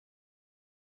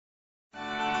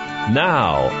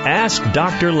Now, Ask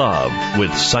Dr. Love with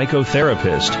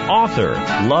psychotherapist, author,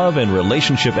 love and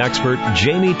relationship expert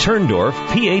Jamie Turndorf,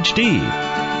 Ph.D.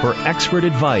 For expert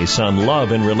advice on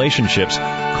love and relationships,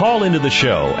 call into the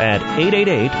show at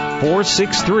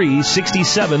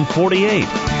 888-463-6748.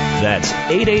 That's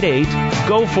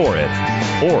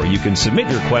 888-GO-FOR-IT. Or you can submit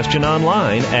your question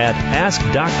online at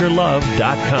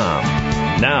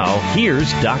AskDrLove.com. Now,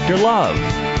 here's Dr. Love.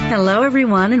 Hello,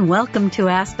 everyone, and welcome to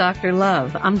Ask Dr.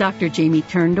 Love. I'm Dr. Jamie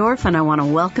Turndorf, and I want to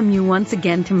welcome you once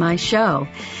again to my show.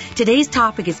 Today's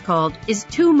topic is called, Is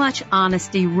Too Much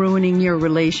Honesty Ruining Your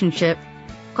Relationship?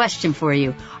 Question for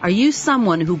you. Are you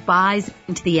someone who buys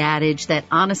into the adage that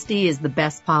honesty is the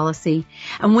best policy?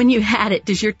 And when you had it,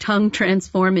 does your tongue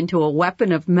transform into a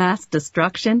weapon of mass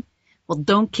destruction? Well,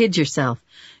 don't kid yourself.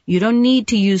 You don't need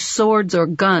to use swords or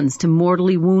guns to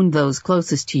mortally wound those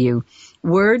closest to you.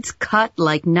 Words cut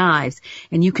like knives,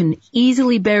 and you can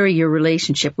easily bury your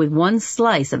relationship with one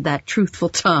slice of that truthful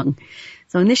tongue.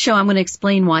 So in this show, I'm going to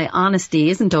explain why honesty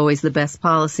isn't always the best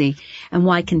policy and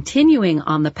why continuing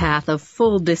on the path of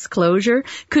full disclosure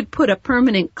could put a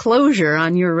permanent closure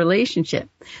on your relationship.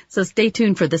 So stay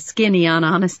tuned for the skinny on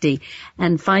honesty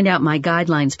and find out my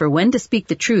guidelines for when to speak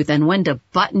the truth and when to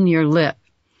button your lip.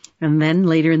 And then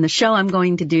later in the show, I'm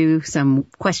going to do some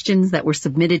questions that were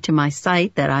submitted to my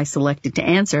site that I selected to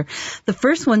answer. The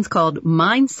first one's called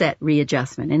Mindset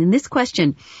Readjustment. And in this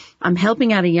question, I'm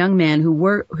helping out a young man who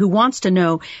wants to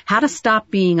know how to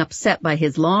stop being upset by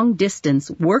his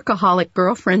long-distance workaholic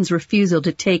girlfriend's refusal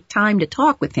to take time to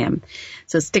talk with him.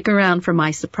 So stick around for my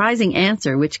surprising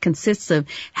answer, which consists of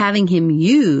having him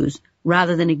use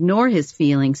rather than ignore his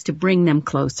feelings to bring them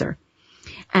closer.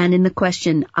 And in the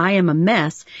question, I am a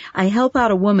mess, I help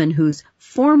out a woman whose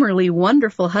formerly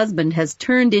wonderful husband has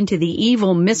turned into the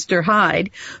evil Mr.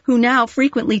 Hyde, who now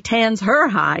frequently tans her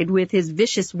hide with his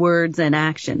vicious words and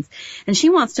actions. And she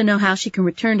wants to know how she can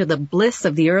return to the bliss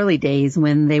of the early days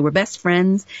when they were best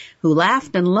friends who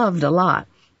laughed and loved a lot.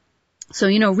 So,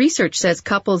 research says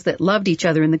couples that loved each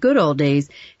other in the good old days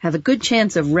have a good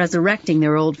chance of resurrecting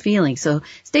their old feelings. So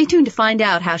stay tuned to find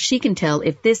out how she can tell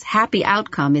if this happy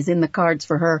outcome is in the cards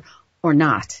for her or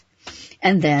not.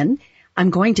 And then I'm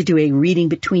going to do a reading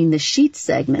between the sheets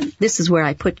segment. This is where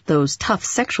I put those tough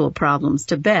sexual problems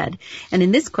to bed. And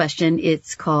in this question,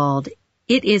 it's called,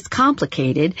 It is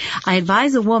Complicated. I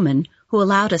advise a woman who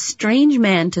allowed a strange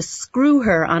man to screw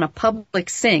her on a public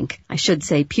sink. I should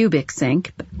say pubic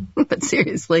sink, but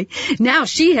seriously. Now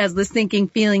she has the sinking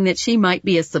feeling that she might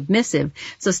be a submissive.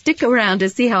 So stick around to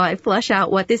see how I flesh out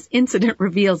what this incident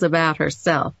reveals about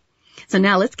herself. So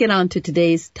now let's get on to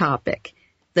today's topic,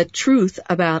 the truth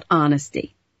about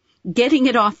honesty. Getting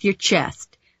it off your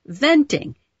chest,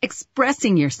 venting,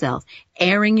 expressing yourself,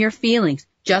 airing your feelings,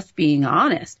 just being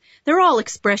honest. They're all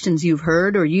expressions you've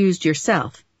heard or used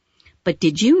yourself. But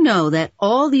did you know that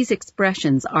all these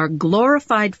expressions are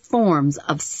glorified forms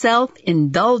of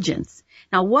self-indulgence?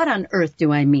 Now, what on earth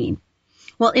do I mean?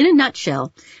 Well, in a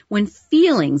nutshell, when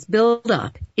feelings build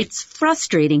up, it's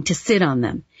frustrating to sit on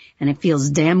them, and it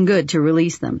feels damn good to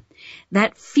release them.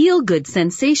 That feel-good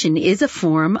sensation is a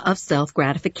form of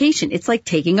self-gratification. It's like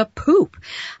taking a poop.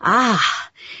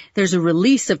 There's a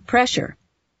release of pressure.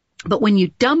 But when you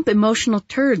dump emotional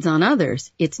turds on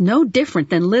others, it's no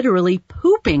different than literally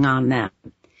pooping on them.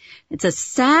 It's a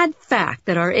sad fact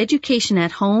that our education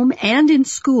at home and in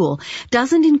school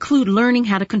doesn't include learning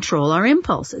how to control our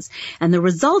impulses. And the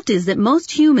result is that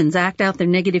most humans act out their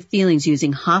negative feelings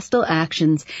using hostile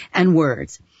actions and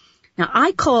words. Now,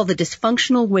 I call the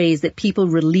dysfunctional ways that people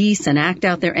release and act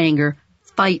out their anger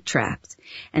fight traps.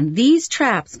 And these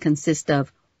traps consist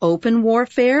of open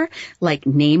warfare, like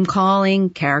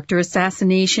name-calling, character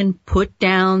assassination,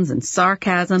 put-downs, and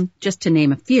sarcasm, just to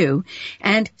name a few,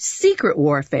 and secret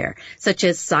warfare, such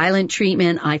as silent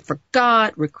treatment, I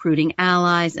forgot, recruiting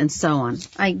allies, and so on.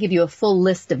 I give you a full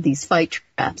list of these fight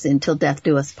traps in Till Death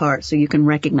Do Us Part so you can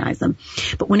recognize them.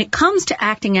 But when it comes to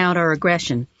acting out our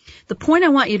aggression, the point I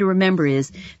want you to remember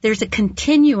is there's a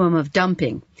continuum of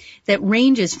dumping that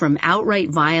ranges from outright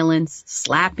violence,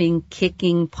 slapping,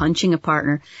 kicking, punching a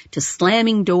partner, to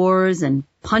slamming doors and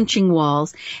punching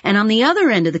walls. And on the other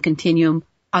end of the continuum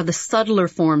are the subtler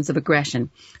forms of aggression.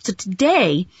 So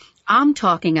today, I'm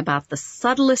talking about the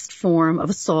subtlest form of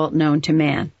assault known to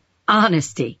man,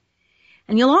 honesty.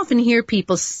 And you'll often hear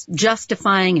people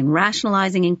justifying and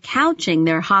rationalizing and couching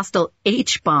their hostile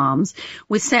H-bombs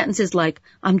with sentences like,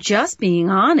 I'm just being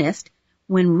honest,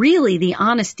 when really the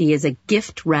honesty is a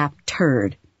gift-wrapped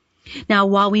turd. Now,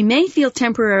 while we may feel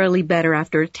temporarily better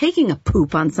after taking a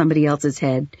poop on somebody else's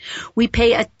head, we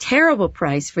pay a terrible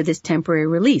price for this temporary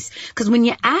release. Because when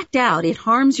you act out, it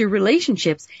harms your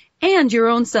relationships and your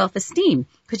own self-esteem,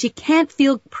 because you can't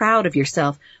feel proud of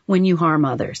yourself when you harm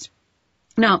others.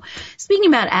 Now, speaking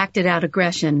about acted out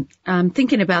aggression, I'm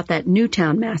thinking about that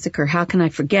Newtown massacre. How can I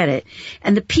forget it?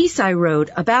 And the piece I wrote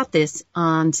about this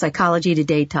on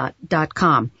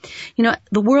psychologytoday.com.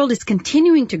 The world is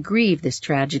continuing to grieve this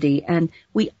tragedy, and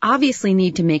we obviously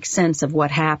need to make sense of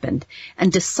what happened and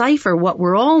decipher what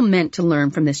we're all meant to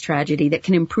learn from this tragedy that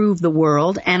can improve the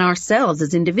world and ourselves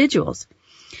as individuals.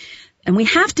 And we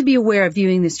have to be aware of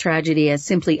viewing this tragedy as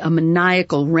simply a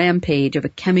maniacal rampage of a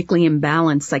chemically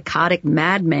imbalanced psychotic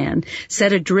madman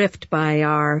set adrift by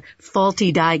our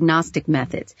faulty diagnostic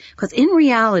methods. Because in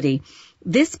reality,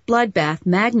 this bloodbath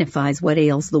magnifies what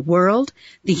ails the world,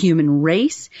 the human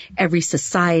race, every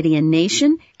society and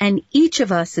nation, and each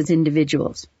of us as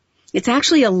individuals. It's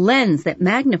actually a lens that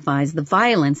magnifies the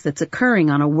violence that's occurring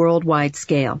on a worldwide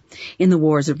scale in the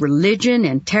wars of religion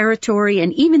and territory,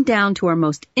 and even down to our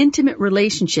most intimate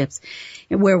relationships,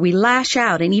 where we lash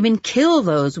out and even kill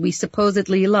those we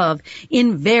supposedly love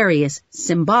in various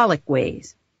symbolic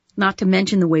ways, not to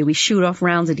mention the way we shoot off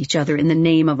rounds at each other in the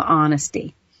name of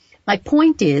honesty. My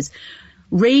point is,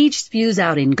 rage spews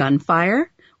out in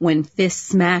gunfire, when fists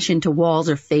smash into walls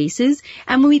or faces,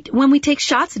 and when we take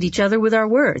shots at each other with our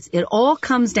words. It all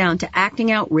comes down to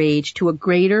acting out rage to a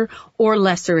greater or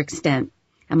lesser extent.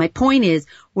 And my point is,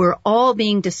 we're all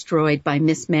being destroyed by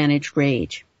mismanaged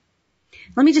rage.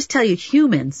 Let me just tell you,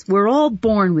 humans, we're all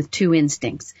born with two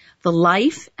instincts, the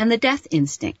life and the death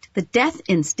instinct. The death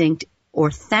instinct, or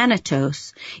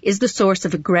thanatos, is the source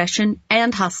of aggression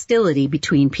and hostility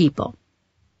between people.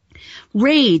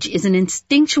 Rage is an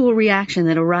instinctual reaction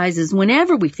that arises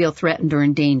whenever we feel threatened or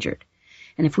endangered.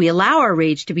 And if we allow our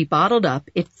rage to be bottled up,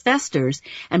 it festers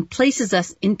and places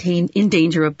us in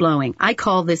danger of blowing. I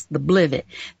call this the blivet,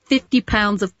 50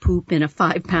 pounds of poop in a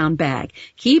 5-pound bag.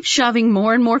 Keep shoving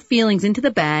more and more feelings into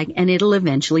the bag and it'll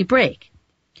eventually break.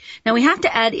 Now we have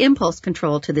to add impulse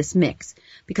control to this mix,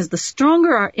 because the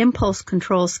stronger our impulse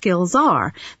control skills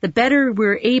are, the better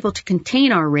we're able to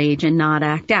contain our rage and not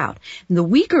act out. And the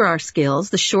weaker our skills,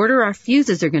 the shorter our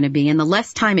fuses are going to be and the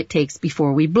less time it takes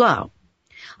before we blow.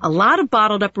 A lot of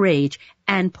bottled up rage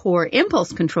and poor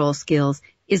impulse control skills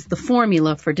is the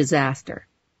formula for disaster.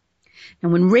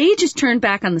 And when rage is turned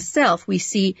back on the self, we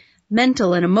see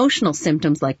mental and emotional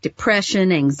symptoms like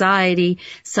depression, anxiety,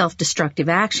 self-destructive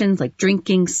actions like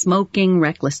drinking, smoking,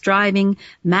 reckless driving,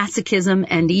 masochism,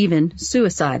 and even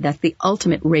suicide. That's the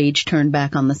ultimate rage turned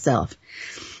back on the self.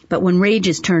 But when rage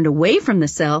is turned away from the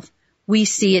self, we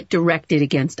see it directed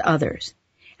against others.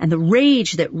 And the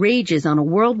rage that rages on a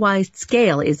worldwide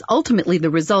scale is ultimately the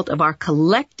result of our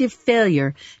collective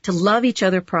failure to love each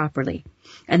other properly.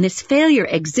 And this failure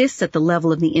exists at the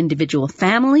level of the individual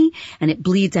family, and it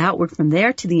bleeds outward from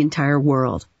there to the entire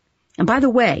world. And by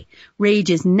the way, rage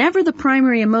is never the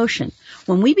primary emotion.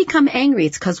 When we become angry,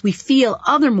 it's because we feel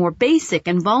other more basic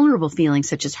and vulnerable feelings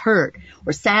such as hurt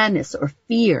or sadness or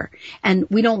fear. And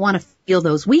we don't want to feel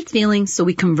those weak feelings, so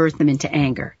we convert them into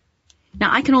anger.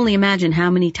 Now, I can only imagine how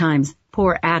many times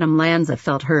poor Adam Lanza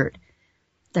felt hurt,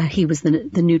 that he was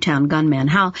the Newtown gunman,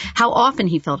 how often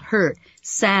he felt hurt,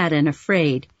 sad, and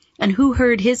afraid, and who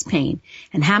heard his pain,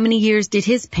 and how many years did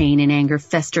his pain and anger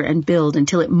fester and build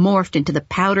until it morphed into the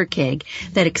powder keg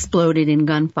that exploded in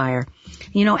gunfire.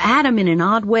 Adam, in an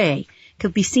odd way,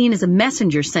 could be seen as a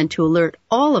messenger sent to alert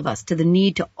all of us to the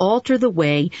need to alter the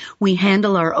way we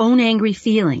handle our own angry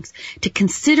feelings, to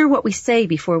consider what we say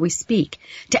before we speak,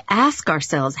 to ask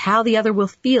ourselves how the other will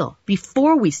feel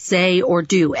before we say or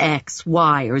do X,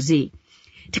 Y, or Z,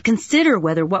 to consider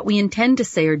whether what we intend to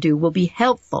say or do will be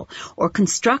helpful or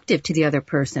constructive to the other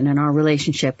person in our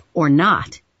relationship or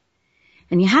not.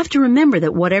 And you have to remember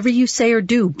that whatever you say or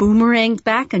do boomerangs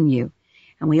back on you.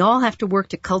 And we all have to work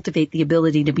to cultivate the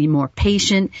ability to be more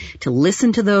patient, to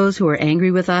listen to those who are angry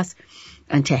with us,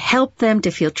 and to help them to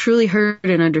feel truly heard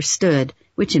and understood,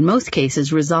 which in most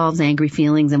cases resolves angry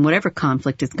feelings and whatever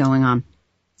conflict is going on.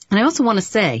 And I also want to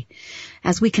say,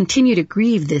 as we continue to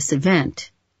grieve this event,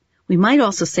 we might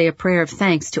also say a prayer of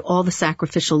thanks to all the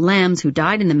sacrificial lambs who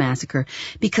died in the massacre,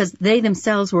 because they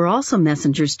themselves were also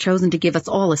messengers chosen to give us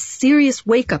all a serious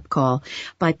wake-up call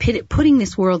by putting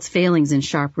this world's failings in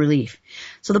sharp relief.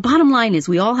 So the bottom line is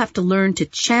we all have to learn to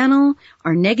channel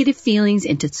our negative feelings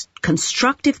into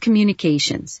constructive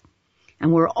communications.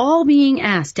 And we're all being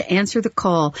asked to answer the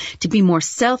call to be more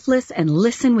selfless and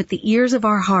listen with the ears of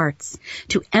our hearts,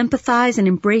 to empathize and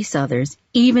embrace others,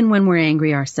 even when we're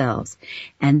angry ourselves.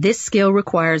 And this skill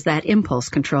requires that impulse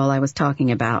control I was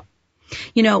talking about.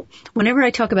 Whenever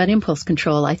I talk about impulse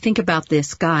control, I think about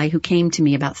this guy who came to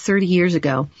me about 30 years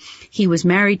ago. He was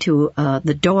married to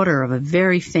the daughter of a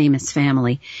very famous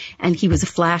family, and he was a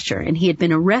flasher, and he had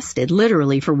been arrested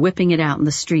literally for whipping it out in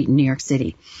the street in New York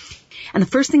City. And the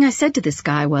first thing I said to this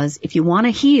guy was, if you want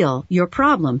to heal your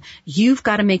problem, you've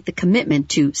got to make the commitment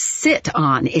to sit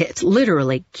on it,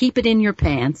 literally, keep it in your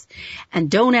pants, and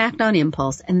don't act on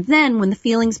impulse. And then when the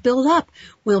feelings build up,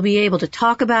 we'll be able to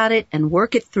talk about it and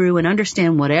work it through and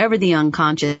understand whatever the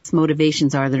unconscious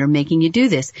motivations are that are making you do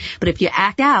this. But if you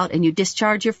act out and you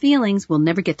discharge your feelings, we'll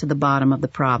never get to the bottom of the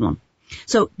problem.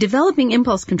 So developing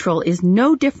impulse control is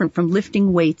no different from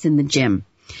lifting weights in the gym.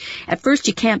 At first,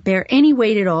 you can't bear any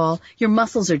weight at all. Your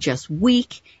muscles are just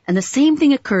weak. And the same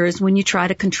thing occurs when you try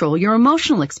to control your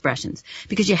emotional expressions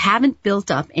because you haven't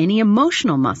built up any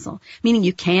emotional muscle, meaning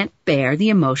you can't bear the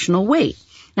emotional weight.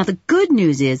 Now, the good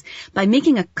news is by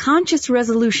making a conscious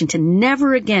resolution to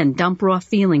never again dump raw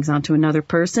feelings onto another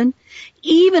person,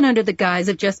 even under the guise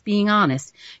of just being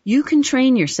honest, you can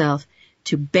train yourself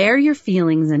to bear your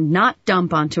feelings and not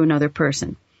dump onto another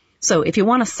person. So if you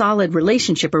want a solid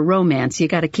relationship or romance, you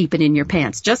got to keep it in your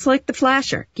pants. Just like the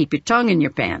flasher, keep your tongue in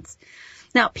your pants.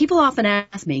 Now, people often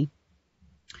ask me,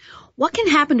 what can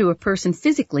happen to a person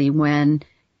physically when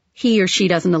he or she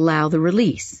doesn't allow the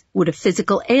release? Would a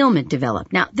physical ailment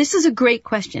develop? Now, this is a great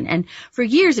question. And for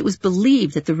years, it was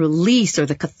believed that the release or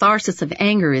the catharsis of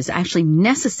anger is actually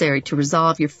necessary to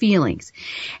resolve your feelings.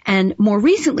 And more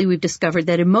recently, we've discovered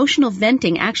that emotional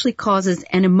venting actually causes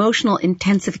an emotional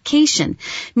intensification,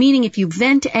 meaning if you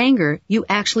vent anger, you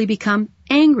actually become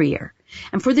angrier.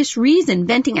 And for this reason,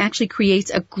 venting actually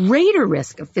creates a greater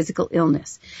risk of physical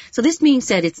illness. So this being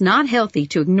said, it's not healthy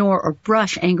to ignore or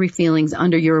brush angry feelings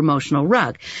under your emotional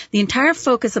rug. The entire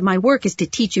focus of my work is to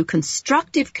teach you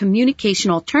constructive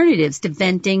communication alternatives to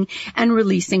venting and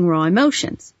releasing raw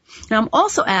emotions. Now, I'm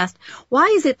also asked, why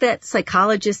is it that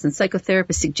psychologists and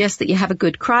psychotherapists suggest that you have a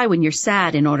good cry when you're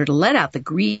sad in order to let out the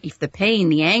grief, the pain,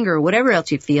 the anger, or whatever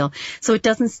else you feel, so it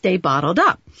doesn't stay bottled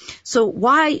up? So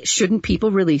why shouldn't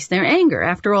people release their anger?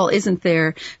 After all, isn't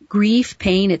there grief,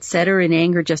 pain, etc. in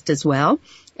anger just as well?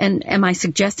 And am I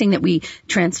suggesting that we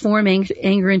transform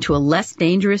anger into a less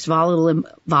dangerous,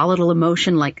 volatile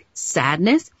emotion like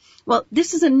sadness? Well,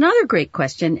 this is another great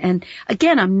question, and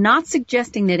again, I'm not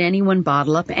suggesting that anyone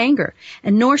bottle up anger,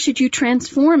 and nor should you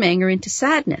transform anger into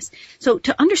sadness. So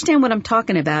to understand what I'm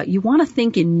talking about, you want to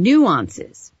think in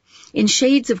nuances, in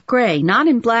shades of gray, not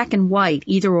in black and white,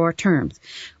 either-or terms.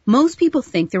 Most people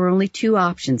think there are only two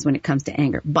options when it comes to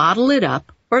anger: bottle it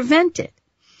up or vent it.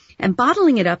 And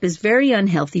bottling it up is very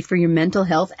unhealthy for your mental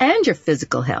health and your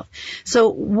physical health. So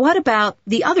what about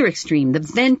the other extreme, the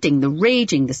venting, the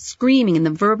raging, the screaming, and the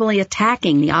verbally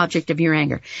attacking the object of your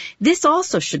anger? This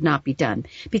also should not be done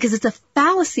because it's a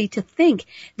fallacy to think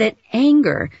that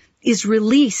anger is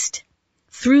released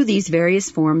through these various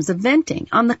forms of venting.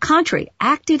 On the contrary,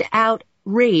 acted out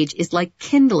rage is like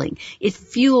kindling. It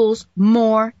fuels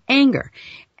more anger.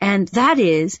 And that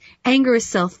is, anger is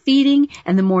self-feeding,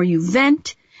 and the more you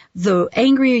vent, the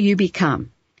angrier you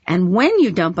become. And when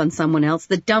you dump on someone else,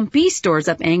 the dumpee stores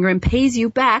up anger and pays you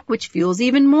back, which fuels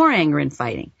even more anger and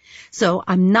fighting. So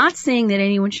I'm not saying that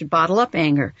anyone should bottle up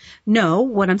anger. No,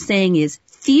 what I'm saying is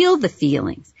feel the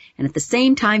feelings. And at the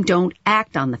same time, don't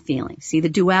act on the feeling. See the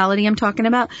duality I'm talking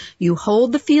about? You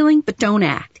hold the feeling, but don't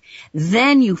act.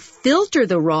 Then you filter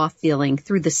the raw feeling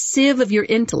through the sieve of your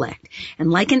intellect. And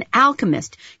like an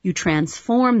alchemist, you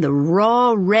transform the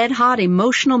raw, red-hot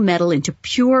emotional metal into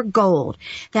pure gold.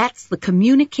 That's the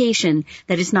communication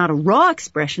that is not a raw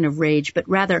expression of rage, but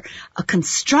rather a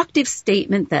constructive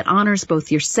statement that honors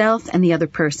both yourself and the other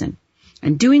person.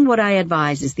 And doing what I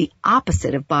advise is the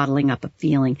opposite of bottling up a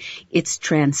feeling. It's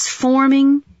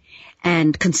transforming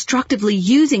and constructively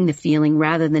using the feeling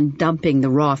rather than dumping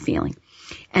the raw feeling.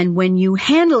 And when you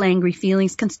handle angry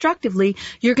feelings constructively,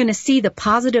 you're going to see the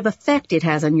positive effect it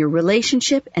has on your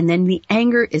relationship, and then the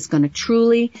anger is going to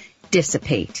truly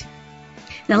dissipate.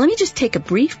 Now, let me just take a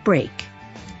brief break.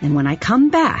 And when I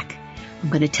come back, I'm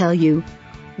going to tell you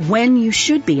when you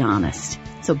should be honest.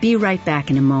 So be right back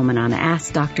in a moment on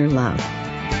Ask Dr. Love.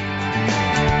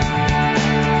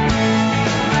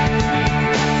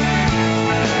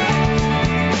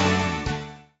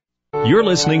 You're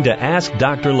listening to Ask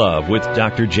Dr. Love with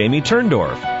Dr. Jamie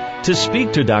Turndorf. To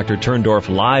speak to Dr. Turndorf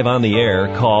live on the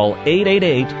air, call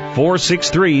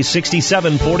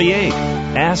 888-463-6748.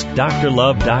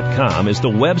 AskDrLove.com is the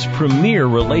web's premier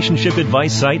relationship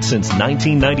advice site since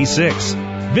 1996.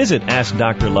 Visit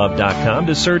AskDrLove.com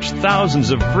to search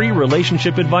thousands of free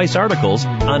relationship advice articles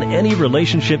on any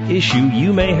relationship issue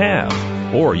you may have.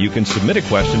 Or you can submit a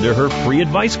question to her free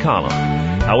advice column.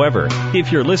 However,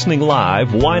 if you're listening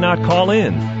live, why not call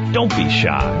in? Don't be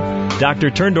shy.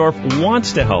 Dr. Turndorf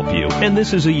wants to help you, and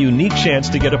this is a unique chance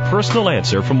to get a personal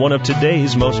answer from one of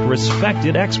today's most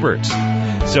respected experts.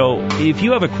 So, if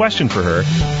you have a question for her,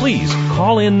 please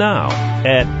call in now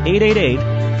at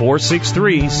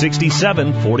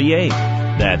 888-463-6748.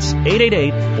 That's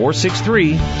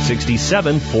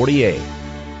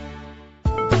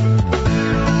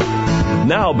 888-463-6748.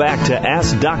 Now back to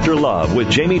Ask Dr. Love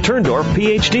with Jamie Turndorf,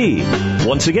 Ph.D.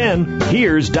 Once again,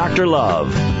 here's Dr.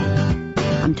 Love.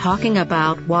 I'm talking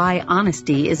about why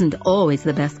honesty isn't always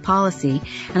the best policy,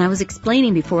 and I was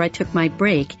explaining before I took my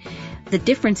break the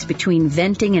difference between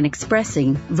venting and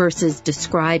expressing versus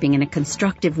describing in a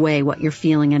constructive way what you're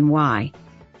feeling and why.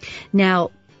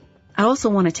 Now, I also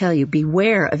want to tell you,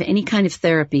 beware of any kind of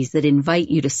therapies that invite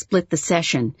you to split the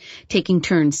session, taking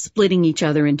turns splitting each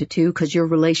other into two, because your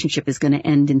relationship is going to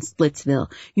end in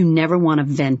Splitsville. You never want to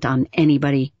vent on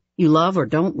anybody you love or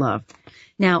don't love.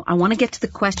 Now, I want to get to the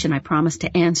question I promised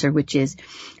to answer, which is,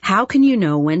 how can you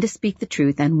know when to speak the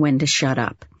truth and when to shut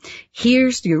up?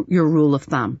 Here's your rule of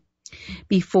thumb.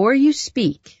 Before you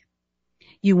speak,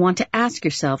 you want to ask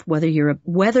yourself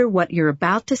whether what you're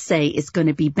about to say is going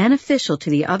to be beneficial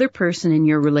to the other person in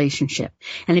your relationship.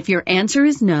 And if your answer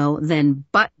is no, then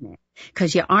button it,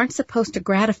 because you aren't supposed to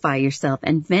gratify yourself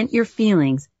and vent your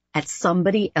feelings at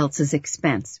somebody else's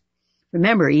expense.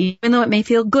 Remember, even though it may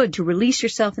feel good to release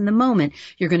yourself in the moment,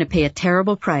 you're going to pay a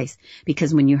terrible price,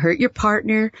 because when you hurt your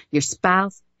partner, your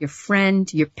spouse, your friend,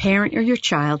 your parent, or your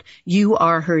child, you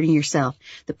are hurting yourself.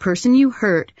 The person you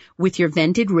hurt with your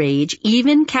vented rage,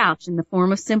 even couched in the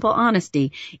form of simple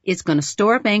honesty, is going to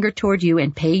store up anger toward you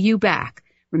and pay you back.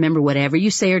 Remember, whatever you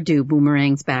say or do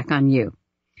boomerangs back on you.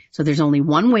 So there's only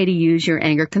one way to use your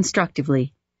anger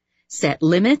constructively. Set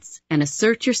limits and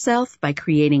assert yourself by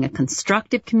creating a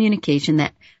constructive communication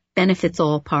that benefits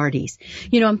all parties.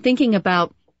 You know, I'm thinking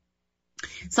about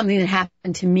something that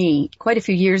happened to me quite a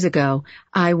few years ago.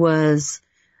 I was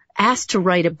asked to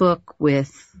write a book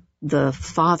with the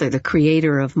father, the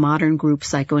creator of modern group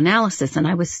psychoanalysis, and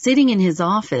I was sitting in his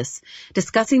office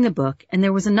discussing the book, and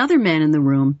there was another man in the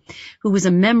room who was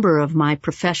a member of my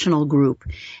professional group.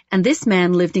 And this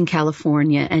man lived in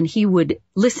California, and he would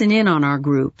listen in on our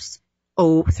groups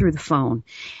through the phone.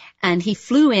 And he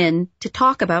flew in to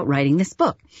talk about writing this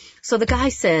book. So the guy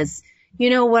says, you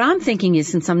know, what I'm thinking is,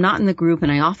 since I'm not in the group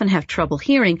and I often have trouble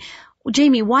hearing, well,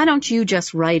 Jamie, why don't you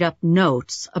just write up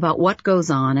notes about what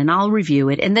goes on, and I'll review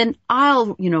it, and then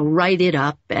I'll, write it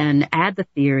up and add the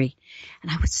theory. And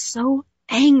I was so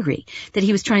angry that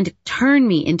he was trying to turn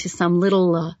me into some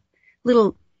little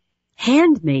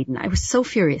handmaiden. I was so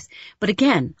furious. But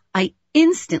again, I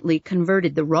instantly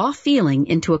converted the raw feeling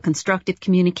into a constructive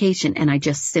communication, and I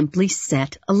just simply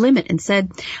set a limit and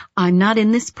said, I'm not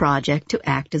in this project to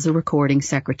act as a recording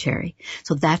secretary.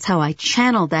 So that's how I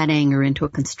channeled that anger into a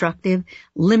constructive,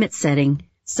 limit-setting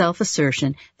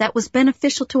self-assertion that was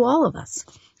beneficial to all of us.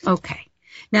 Okay.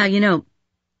 Now,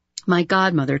 my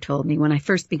godmother told me when I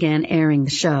first began airing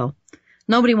the show,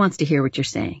 nobody wants to hear what you're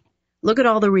saying. Look at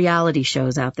all the reality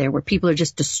shows out there where people are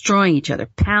just destroying each other,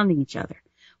 pounding each other.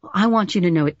 Well, I want you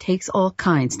to know it takes all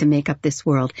kinds to make up this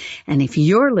world. And if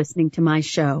you're listening to my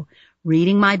show,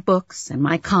 reading my books and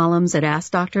my columns at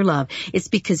Ask Dr. Love, it's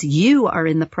because you are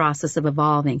in the process of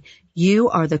evolving. You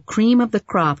are the cream of the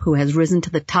crop who has risen to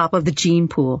the top of the gene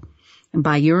pool. And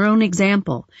by your own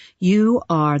example, you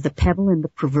are the pebble in the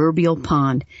proverbial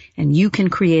pond, and you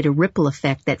can create a ripple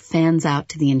effect that fans out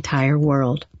to the entire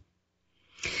world.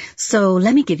 So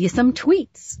let me give you some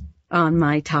tweets on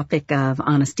my topic of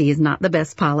honesty is not the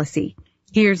best policy.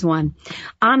 Here's one.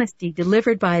 Honesty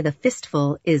delivered by the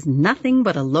fistful is nothing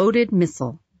but a loaded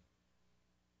missile.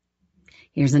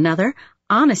 Here's another.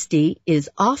 Honesty is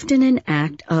often an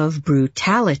act of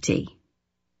brutality.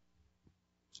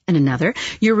 And another.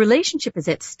 Your relationship is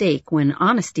at stake when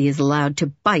honesty is allowed to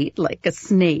bite like a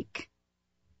snake.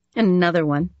 And another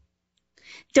one.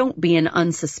 Don't be an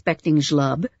unsuspecting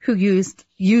schlub who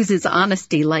uses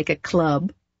honesty like a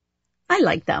club. I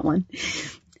like that one.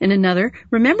 And another,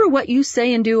 remember what you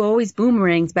say and do always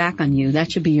boomerangs back on you.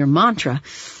 That should be your mantra.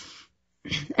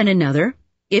 And another,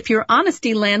 if your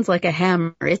honesty lands like a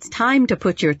hammer, it's time to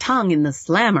put your tongue in the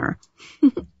slammer.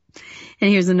 And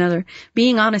here's another,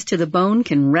 being honest to the bone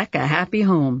can wreck a happy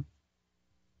home.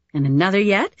 And another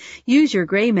yet, use your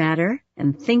gray matter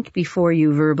and think before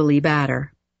you verbally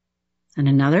batter. And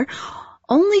another,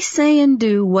 only say and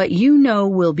do what you know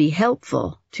will be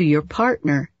helpful to your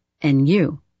partner and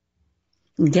you.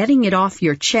 Getting it off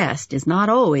your chest is not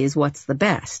always what's the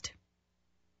best.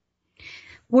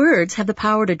 Words have the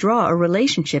power to draw a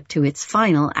relationship to its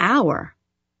final hour.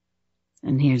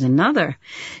 And here's another.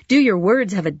 Do your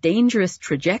words have a dangerous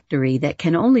trajectory that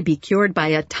can only be cured by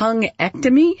a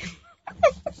tongue-ectomy?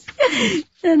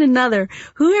 And another.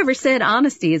 Whoever said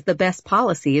honesty is the best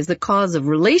policy is the cause of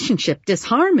relationship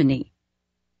disharmony?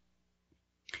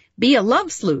 Be a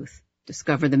love sleuth.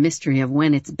 Discover the mystery of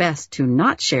when it's best to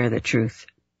not share the truth.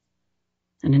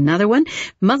 And another one.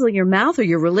 Muzzle your mouth or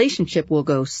your relationship will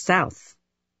go south.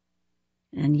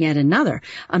 And yet another,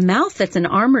 a mouth that's an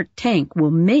armored tank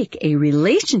will make a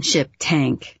relationship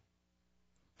tank.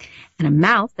 And a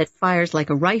mouth that fires like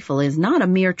a rifle is not a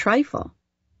mere trifle.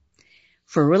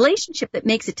 For a relationship that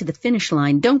makes it to the finish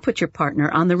line, don't put your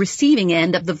partner on the receiving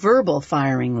end of the verbal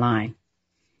firing line.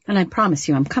 And I promise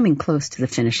you, I'm coming close to the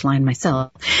finish line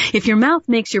myself. If your mouth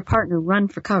makes your partner run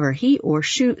for cover, he or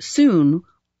soon.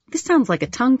 This sounds like a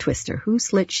tongue twister. Who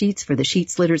slit sheets for the sheet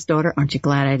slitter's daughter? Aren't you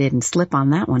glad I didn't slip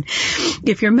on that one?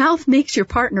 If your mouth makes your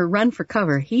partner run for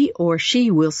cover, he or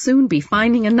she will soon be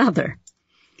finding another.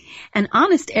 An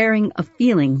honest airing of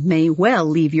feeling may well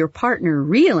leave your partner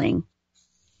reeling.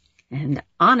 And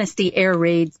honesty air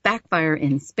raids backfire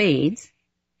in spades.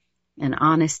 An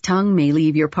honest tongue may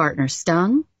leave your partner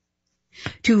stung.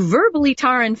 To verbally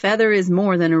tar and feather is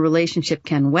more than a relationship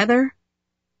can weather.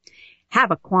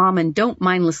 Have a qualm and don't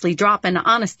mindlessly drop an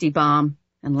honesty bomb.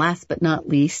 And last but not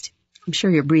least, I'm sure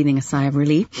you're breathing a sigh of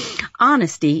relief,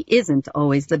 honesty isn't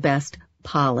always the best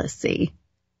policy.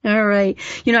 All right.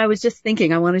 I was just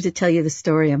thinking I wanted to tell you the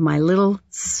story of my little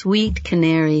sweet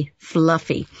canary,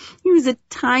 Fluffy. He was a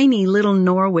tiny little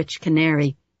Norwich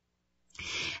canary.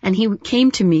 And he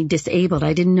came to me disabled.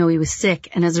 I didn't know he was sick.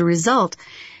 And as a result,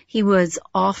 he was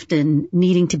often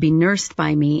needing to be nursed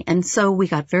by me, and so we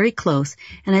got very close,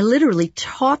 and I literally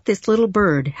taught this little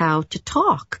bird how to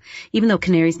talk. Even though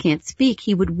canaries can't speak,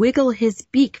 he would wiggle his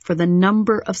beak for the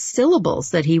number of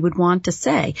syllables that he would want to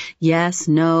say. Yes,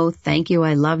 no, thank you,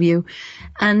 I love you.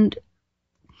 And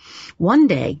one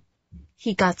day,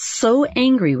 he got so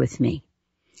angry with me,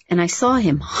 and I saw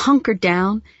him hunker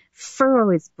down, furrow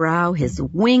his brow, his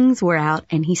wings were out,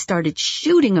 and he started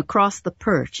shooting across the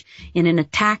perch in an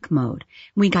attack mode.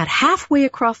 We got halfway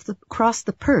across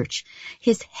the perch.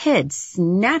 His head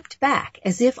snapped back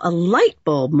as if a light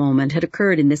bulb moment had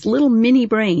occurred in this little mini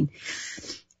brain.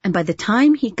 And by the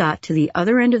time he got to the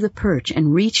other end of the perch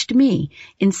and reached me,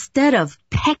 instead of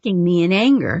pecking me in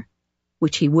anger,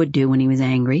 which he would do when he was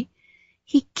angry,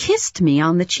 he kissed me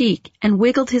on the cheek and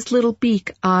wiggled his little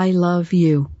beak, I love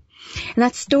you. And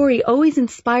that story always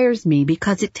inspires me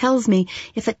because it tells me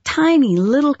if a tiny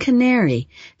little canary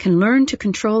can learn to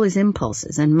control his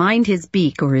impulses and mind his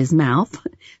beak or his mouth,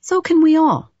 so can we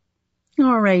all.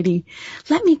 All righty.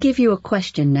 Let me give you a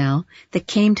question now that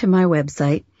came to my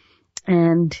website,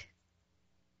 and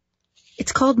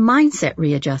it's called Mindset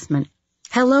Readjustment.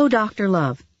 Hello, Dr.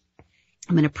 Love.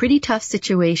 I'm in a pretty tough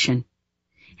situation,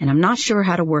 and I'm not sure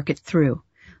how to work it through.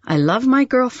 I love my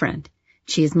girlfriend.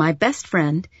 She is my best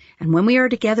friend, and when we are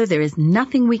together, there is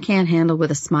nothing we can't handle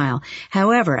with a smile.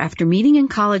 However, after meeting in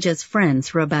college as friends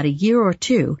for about a year or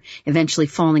two, eventually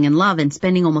falling in love and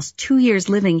spending almost 2 years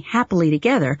living happily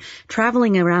together,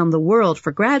 traveling around the world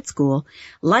for grad school,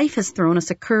 life has thrown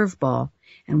us a curveball,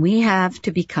 and we have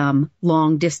to become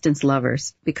long-distance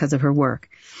lovers because of her work.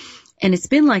 And it's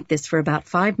been like this for about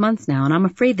 5 months now, and I'm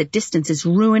afraid that distance is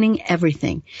ruining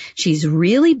everything. She's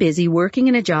really busy working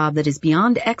in a job that is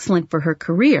beyond excellent for her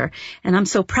career, and I'm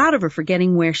so proud of her for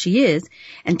getting where she is,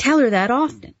 and tell her that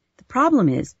often. The problem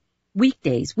is,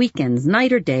 weekdays, weekends,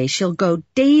 night or day, she'll go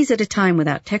days at a time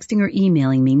without texting or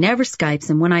emailing me, never Skypes,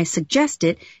 and when I suggest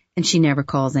it, and she never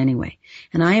calls anyway.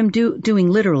 And I am doing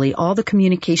literally all the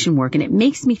communication work, and it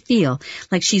makes me feel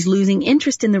like she's losing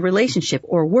interest in the relationship,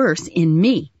 or worse, in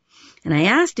me. And I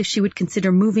asked if she would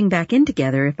consider moving back in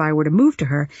together if I were to move to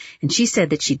her, and she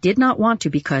said that she did not want to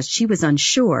because she was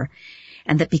unsure,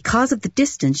 and that because of the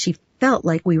distance, she felt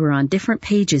like we were on different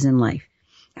pages in life.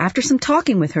 After some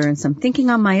talking with her and some thinking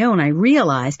on my own, I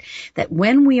realized that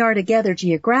when we are together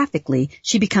geographically,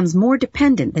 she becomes more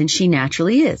dependent than she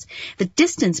naturally is. The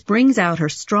distance brings out her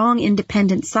strong,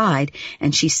 independent side,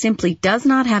 and she simply does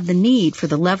not have the need for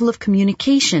the level of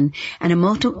communication and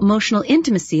emotional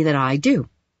intimacy that I do.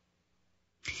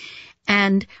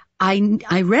 And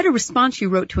I read a response you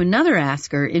wrote to another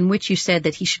asker in which you said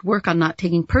that he should work on not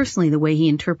taking personally the way he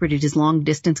interpreted his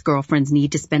long-distance girlfriend's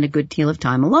need to spend a good deal of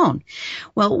time alone.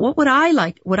 Well, what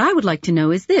I would like to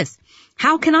know is this.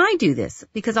 How can I do this?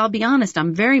 Because I'll be honest,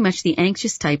 I'm very much the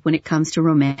anxious type when it comes to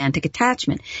romantic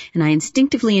attachment, and I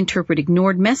instinctively interpret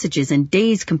ignored messages and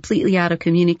days completely out of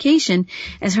communication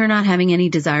as her not having any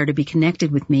desire to be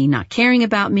connected with me, not caring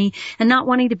about me, and not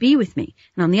wanting to be with me.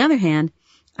 And on the other hand,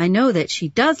 I know that she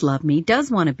does love me, does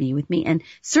want to be with me, and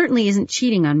certainly isn't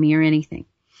cheating on me or anything.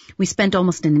 We spent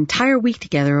almost an entire week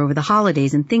together over the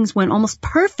holidays, and things went almost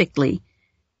perfectly.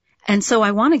 And so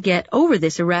I want to get over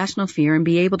this irrational fear and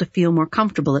be able to feel more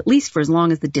comfortable, at least for as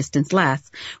long as the distance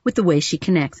lasts, with the way she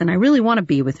connects. And I really want to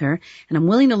be with her, and I'm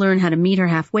willing to learn how to meet her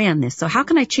halfway on this. So how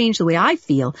can I change the way I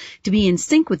feel to be in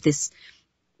sync with this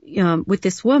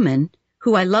woman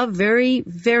who I love very,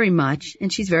 very much,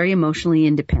 and she's very emotionally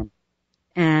independent?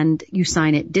 And you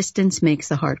sign it, distance makes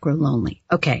the heart grow lonely.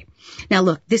 Okay. Now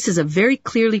look, this is a very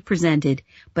clearly presented,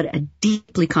 but a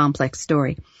deeply complex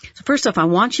story. So first off, I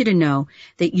want you to know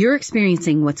that you're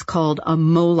experiencing what's called a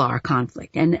molar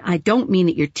conflict. And I don't mean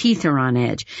that your teeth are on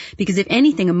edge, because if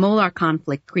anything, a molar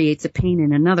conflict creates a pain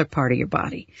in another part of your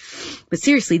body. But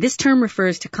seriously, this term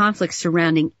refers to conflicts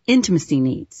surrounding intimacy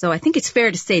needs. So I think it's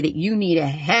fair to say that you need a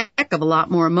heck of a lot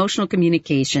more emotional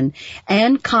communication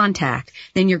and contact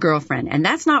than your girlfriend. And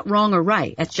that's not wrong or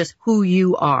right. That's just who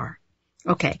you are.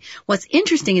 Okay. What's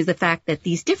interesting is the fact that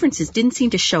these differences didn't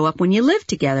seem to show up when you lived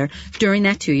together during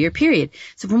that 2-year period.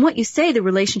 So from what you say, the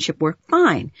relationship worked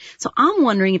fine. So I'm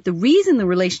wondering if the reason the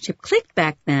relationship clicked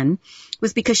back then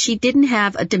was because she didn't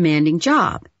have a demanding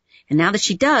job. And now that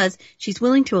she does, she's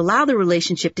willing to allow the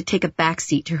relationship to take a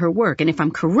backseat to her work. And if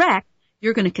I'm correct,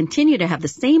 you're going to continue to have the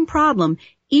same problem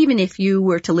even if you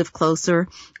were to live closer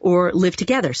or live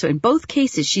together. So in both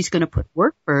cases, she's going to put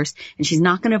work first, and she's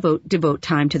not going to devote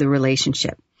time to the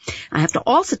relationship. I have to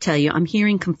also tell you, I'm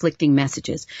hearing conflicting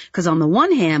messages, because on the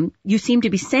one hand, you seem to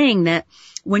be saying that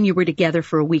when you were together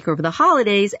for a week over the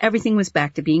holidays, everything was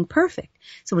back to being perfect.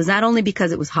 So was that only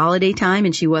because it was holiday time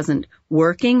and she wasn't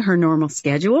working her normal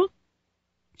schedule?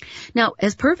 Now,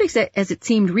 as perfect as it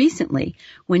seemed recently,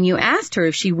 when you asked her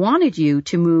if she wanted you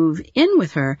to move in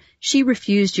with her, she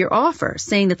refused your offer,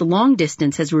 saying that the long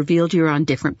distance has revealed you're on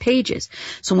different pages.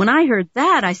 So when I heard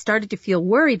that, I started to feel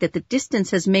worried that the distance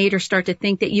has made her start to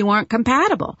think that you aren't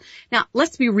compatible. Now,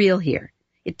 let's be real here.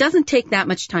 It doesn't take that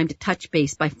much time to touch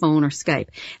base by phone or Skype,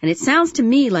 and it sounds to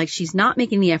me like she's not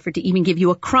making the effort to even give you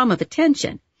a crumb of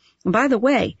attention. And by the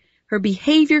way, her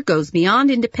behavior goes beyond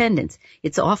independence.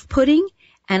 It's off-putting,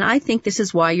 and I think this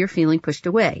is why you're feeling pushed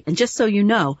away. And just so you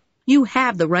know, you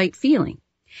have the right feeling.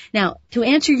 Now, to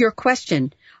answer your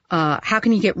question, how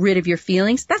can you get rid of your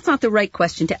feelings? That's not the right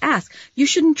question to ask. You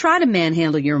shouldn't try to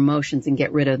manhandle your emotions and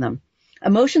get rid of them.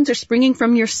 Emotions are springing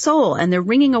from your soul, and they're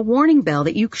ringing a warning bell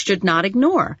that you should not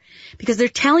ignore, because they're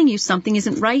telling you something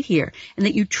isn't right here and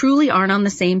that you truly aren't on the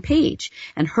same page.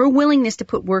 And her willingness to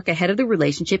put work ahead of the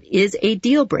relationship is a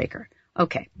deal breaker.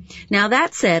 Okay. Now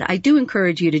that said, I do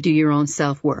encourage you to do your own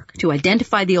self-work, to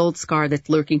identify the old scar that's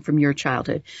lurking from your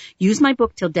childhood. Use my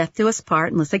book, Till Death Do Us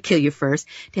Part, unless I kill you first,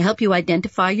 to help you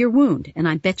identify your wound. And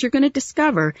I bet you're going to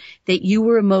discover that you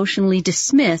were emotionally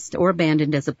dismissed or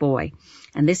abandoned as a boy.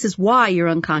 And this is why your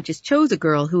unconscious chose a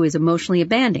girl who is emotionally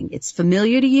abandoned. It's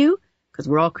familiar to you, because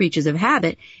we're all creatures of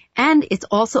habit, and it's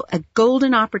also a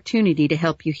golden opportunity to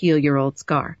help you heal your old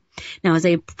scar. Now, as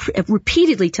I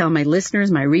repeatedly tell my listeners,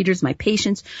 my readers, my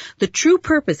patients, the true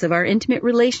purpose of our intimate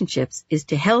relationships is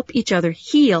to help each other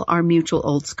heal our mutual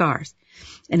old scars.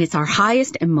 And it's our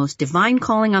highest and most divine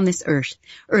calling on this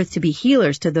earth to be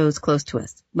healers to those close to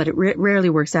us. But it rarely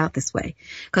works out this way.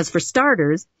 Because for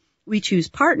starters, we choose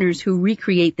partners who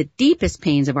recreate the deepest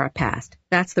pains of our past.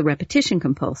 That's the repetition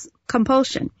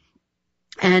compulsion.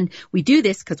 And we do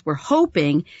this because we're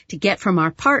hoping to get from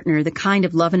our partner the kind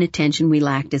of love and attention we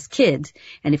lacked as kids.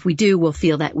 And if we do, we'll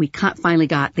feel that we finally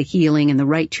got the healing and the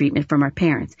right treatment from our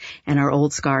parents, and our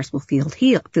old scars will feel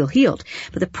healed.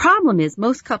 But the problem is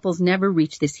most couples never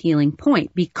reach this healing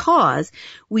point because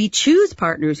we choose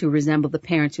partners who resemble the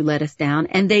parents who let us down,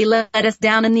 and they let us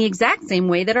down in the exact same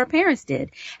way that our parents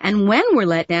did. And when we're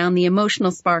let down, the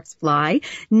emotional sparks fly,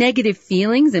 negative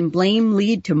feelings and blame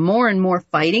lead to more and more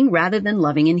fighting rather than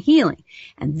loving and healing.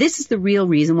 And this is the real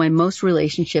reason why most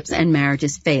relationships and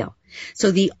marriages fail.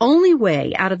 So the only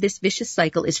way out of this vicious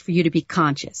cycle is for you to be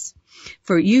conscious,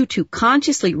 for you to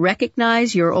consciously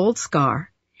recognize your old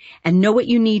scar and know what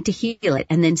you need to heal it,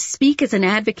 and then speak as an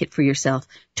advocate for yourself,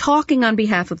 talking on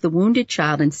behalf of the wounded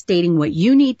child and stating what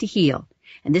you need to heal.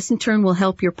 And this in turn will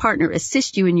help your partner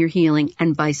assist you in your healing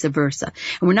and vice versa.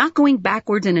 And we're not going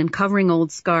backwards and uncovering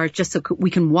old scars just so we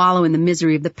can wallow in the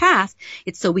misery of the past.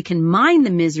 It's so we can mine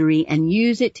the misery and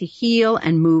use it to heal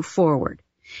and move forward.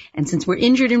 And since we're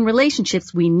injured in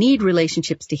relationships, we need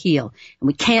relationships to heal. And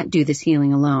we can't do this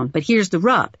healing alone. But here's the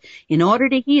rub. In order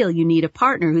to heal, you need a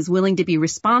partner who's willing to be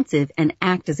responsive and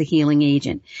act as a healing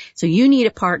agent. So you need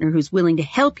a partner who's willing to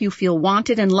help you feel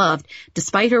wanted and loved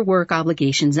despite her work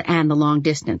obligations and the long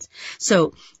distance.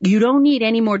 So you don't need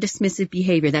any more dismissive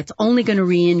behavior. That's only going to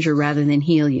re-injure rather than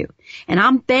heal you. And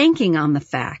I'm banking on the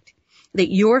fact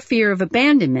that your fear of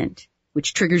abandonment,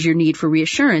 which triggers your need for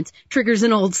reassurance, triggers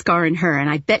an old scar in her. And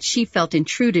I bet she felt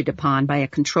intruded upon by a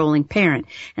controlling parent.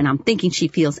 And I'm thinking she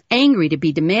feels angry to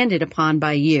be demanded upon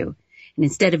by you. And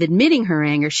instead of admitting her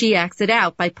anger, she acts it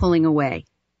out by pulling away.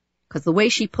 Because the way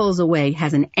she pulls away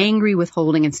has an angry,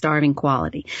 withholding, and starving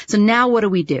quality. So now what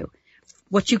do?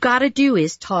 What you got to do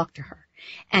is talk to her.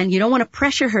 And you don't want to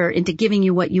pressure her into giving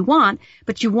you what you want,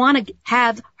 but you want to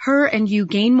have her and you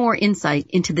gain more insight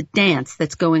into the dance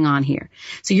that's going on here.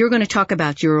 So you're going to talk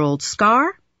about your old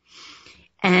scar,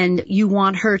 and you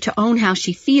want her to own how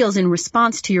she feels in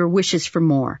response to your wishes for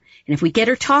more. And if we get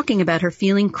her talking about her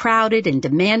feeling crowded and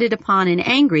demanded upon and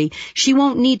angry, she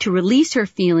won't need to release her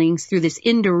feelings through this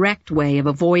indirect way of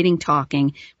avoiding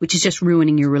talking, which is just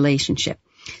ruining your relationship.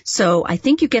 So I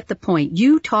think you get the point.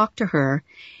 You talk to her.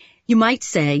 You might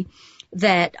say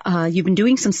that you've been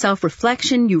doing some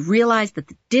self-reflection. You've realized that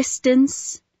the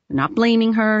distance, not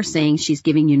blaming her, saying she's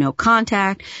giving you no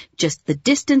contact, just the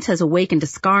distance has awakened a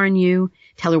scar in you.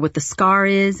 Tell her what the scar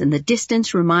is, and the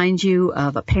distance reminds you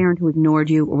of a parent who ignored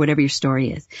you or whatever your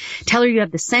story is. Tell her you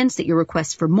have the sense that your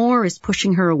request for more is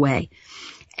pushing her away.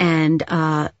 And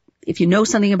if you know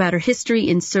something about her history,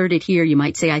 insert it here. You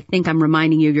might say, I think I'm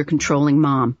reminding you of your controlling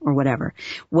mom or whatever.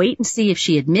 Wait and see if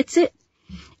she admits it.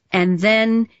 And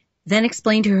then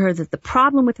explain to her that the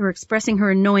problem with her expressing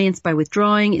her annoyance by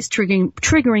withdrawing is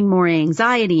triggering more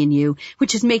anxiety in you,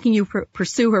 which is making you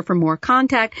pursue her for more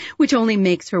contact, which only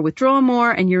makes her withdraw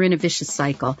more, and you're in a vicious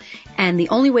cycle. And the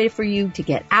only way for you to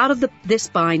get out of this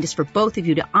bind is for both of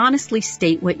you to honestly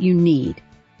state what you need.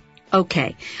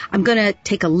 Okay, I'm going to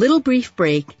take a little brief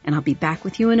break, and I'll be back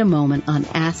with you in a moment on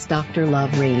Ask Dr.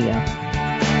 Love Radio.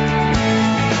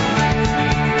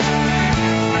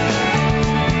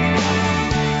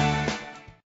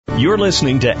 You're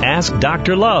listening to Ask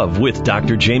Dr. Love with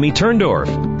Dr. Jamie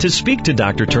Turndorf. To speak to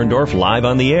Dr. Turndorf live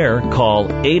on the air, call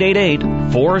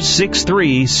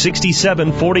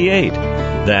 888-463-6748.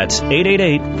 That's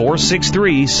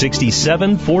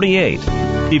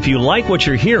 888-463-6748. If you like what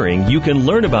you're hearing, you can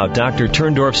learn about Dr.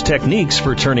 Turndorf's techniques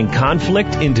for turning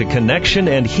conflict into connection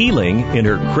and healing in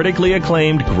her critically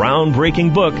acclaimed,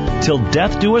 groundbreaking book, Till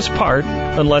Death Do Us Part,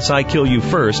 Unless I Kill You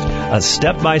First, a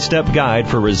step-by-step guide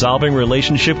for resolving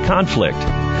relationship conflict.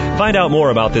 Find out more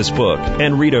about this book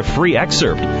and read a free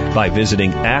excerpt by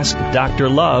visiting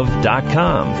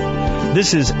AskDrLove.com.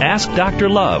 This is Ask Dr.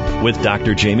 Love with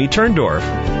Dr. Jamie Turndorf.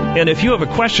 And if you have a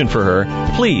question for her,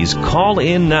 please call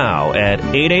in now at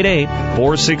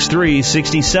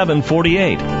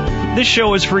 888-463-6748. This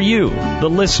show is for you, the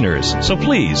listeners, so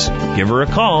please give her a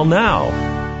call now.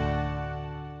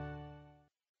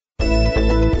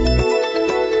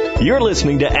 You're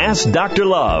listening to Ask Dr.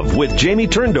 Love with Jamie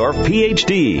Turndorf,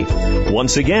 Ph.D.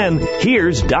 Once again,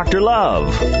 here's Dr.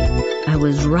 Love. I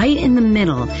was right in the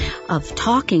middle of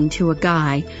talking to a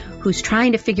guy who's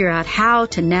trying to figure out how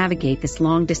to navigate this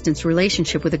long-distance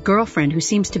relationship with a girlfriend who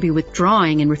seems to be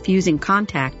withdrawing and refusing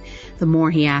contact the more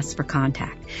he asks for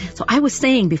contact. So I was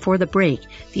saying before the break,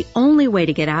 the only way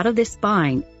to get out of this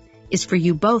bind is for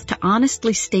you both to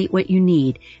honestly state what you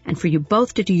need and for you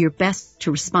both to do your best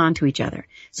to respond to each other.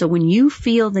 So when you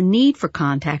feel the need for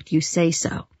contact, you say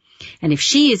so. And if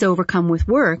she is overcome with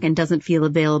work and doesn't feel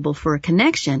available for a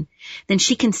connection, then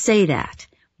she can say that.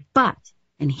 But,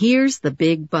 and here's the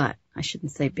big but. I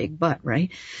shouldn't say big but,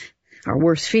 right? Our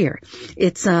worst fear.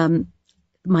 It's,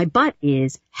 my but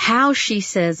is how she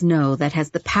says no that has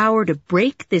the power to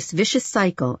break this vicious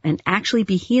cycle and actually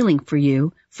be healing for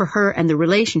you, for her and the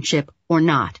relationship, or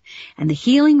not. And the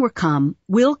healing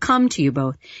will come to you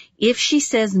both if she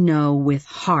says no with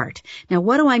heart. Now,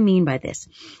 what do I mean by this?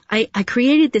 I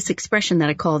created this expression that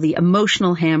I call the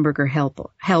emotional hamburger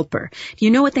helper. Do you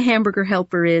know what the hamburger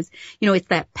helper is? You know, it's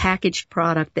that packaged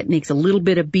product that makes a little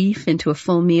bit of beef into a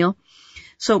full meal.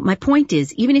 So my point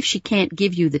is, even if she can't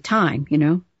give you the time,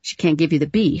 she can't give you the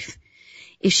beef,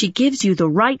 if she gives you the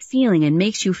right feeling and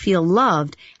makes you feel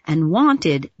loved and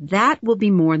wanted, that will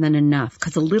be more than enough,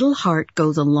 because a little heart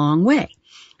goes a long way.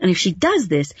 And if she does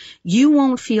this, you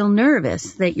won't feel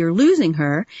nervous that you're losing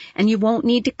her, and you won't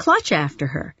need to clutch after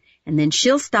her. And then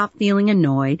she'll stop feeling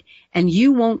annoyed, and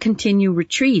you won't continue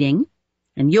retreating,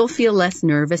 and you'll feel less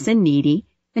nervous and needy,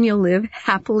 and you'll live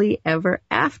happily ever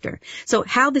after. So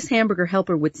how this hamburger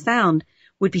helper would sound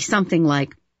would be something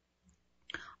like,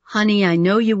 honey, I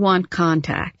know you want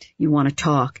contact. You want to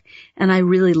talk. And I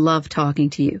really love talking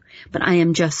to you. But I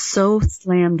am just so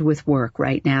slammed with work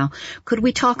right now. Could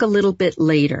we talk a little bit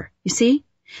later? You see?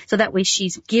 So that way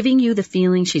she's giving you the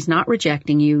feeling she's not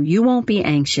rejecting you. You won't be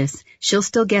anxious. She'll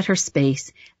still get her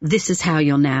space. This is how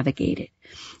you'll navigate it.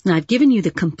 Now, I've given you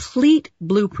the complete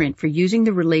blueprint for using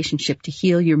the relationship to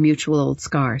heal your mutual old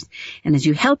scars. And as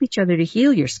you help each other to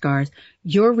heal your scars,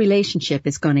 your relationship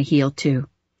is going to heal too.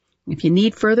 If you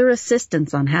need further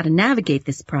assistance on how to navigate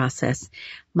this process,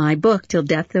 my book, Till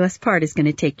Death Do Us Part, is going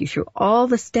to take you through all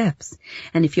the steps.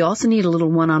 And if you also need a little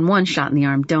one-on-one shot in the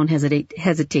arm, don't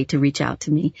hesitate to reach out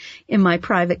to me in my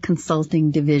private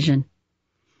consulting division.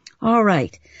 All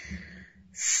right.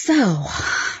 So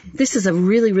this is a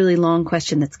really, really long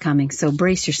question that's coming. So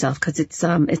brace yourself because it's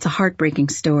a heartbreaking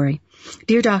story.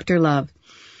 Dear Dr. Love,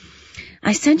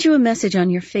 I sent you a message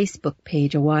on your Facebook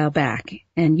page a while back,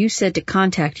 and you said to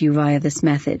contact you via this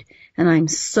method, and I'm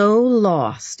so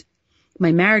lost.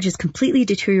 My marriage is completely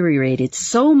deteriorated,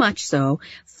 so much so,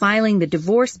 filing the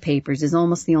divorce papers is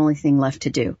almost the only thing left to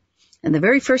do. And the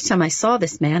very first time I saw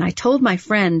this man, I told my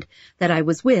friend that I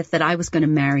was with that I was going to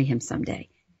marry him someday.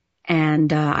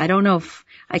 And I don't know if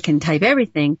I can type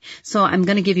everything, so I'm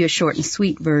going to give you a short and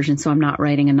sweet version so I'm not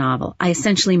writing a novel. I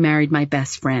essentially married my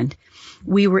best friend.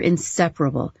 We were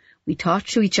inseparable. We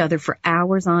talked to each other for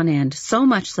hours on end, so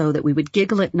much so that we would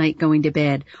giggle at night going to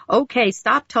bed. Okay,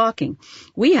 stop talking.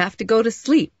 We have to go to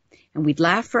sleep. And we'd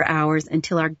laugh for hours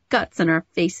until our guts and our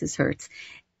faces hurts.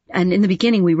 And in the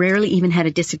beginning, we rarely even had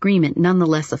a disagreement,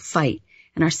 nonetheless a fight.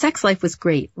 And our sex life was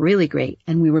great, really great,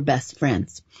 and we were best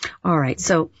friends. All right,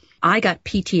 so I got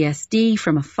PTSD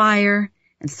from a fire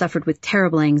and suffered with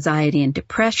terrible anxiety and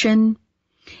depression.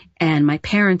 And my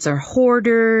parents are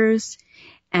hoarders.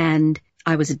 And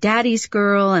I was a daddy's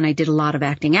girl, and I did a lot of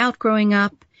acting out growing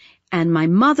up. And my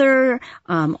mother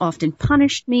often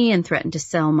punished me and threatened to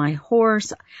sell my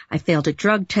horse. I failed a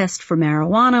drug test for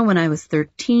marijuana when I was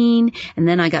 13, and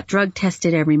then I got drug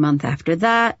tested every month after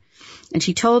that. And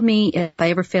she told me if I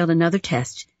ever failed another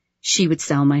test, she would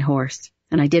sell my horse.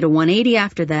 And I did a 180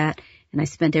 after that, and I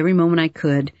spent every moment I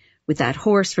could with that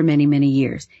horse for many, many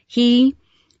years. He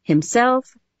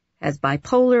himself has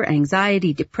bipolar,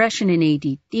 anxiety, depression, and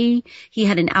ADD. He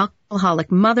had an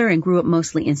alcoholic mother and grew up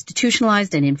mostly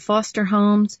institutionalized and in foster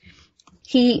homes.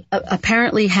 He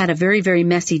apparently had a very, very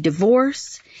messy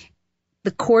divorce. The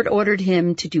court ordered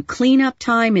him to do cleanup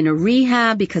time in a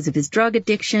rehab because of his drug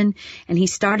addiction, and he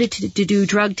started to do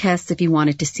drug tests if he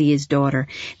wanted to see his daughter.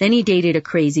 Then he dated a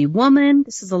crazy woman.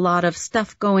 This is a lot of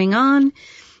stuff going on.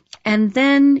 And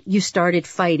then you started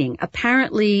fighting.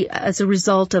 Apparently, as a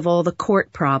result of all the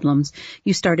court problems,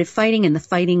 you started fighting and the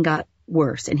fighting got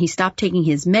worse. And he stopped taking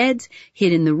his meds,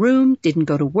 hid in the room, didn't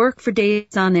go to work for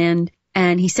days on end.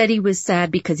 And he said he was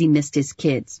sad because he missed his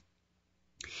kids.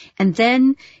 And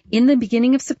then in the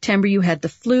beginning of September, you had the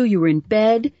flu. You were in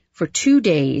bed for 2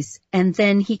 days. And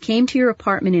then he came to your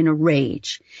apartment in a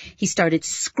rage. He started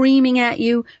screaming at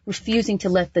you, refusing to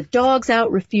let the dogs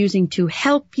out, refusing to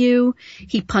help you.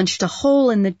 He punched a hole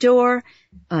in the door.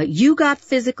 You got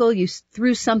physical. You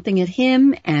threw something at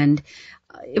him, and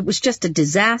it was just a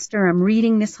disaster. I'm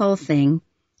reading this whole thing.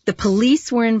 The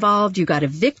police were involved. You got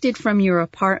evicted from your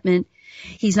apartment.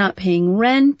 He's not paying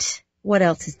rent. What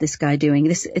else is this guy doing?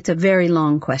 It's a very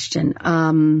long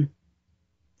question.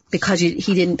 Because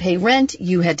he didn't pay rent,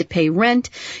 you had to pay rent.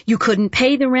 You couldn't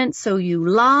pay the rent, so you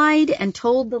lied and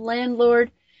told the landlord.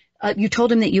 You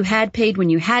told him that you had paid when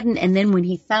you hadn't, and then when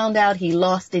he found out, he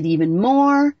lost it even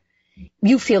more.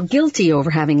 You feel guilty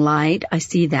over having lied. I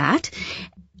see that.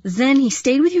 Then he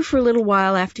stayed with you for a little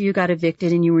while after you got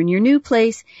evicted and you were in your new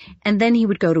place, and then he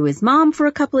would go to his mom for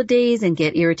a couple of days and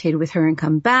get irritated with her and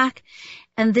come back.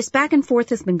 And this back and forth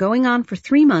has been going on for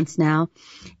 3 months now,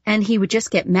 and he would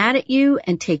just get mad at you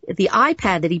and take the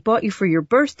iPad that he bought you for your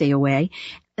birthday away.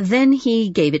 Then he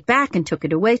gave it back and took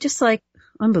it away, just like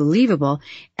unbelievable.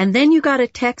 And then you got a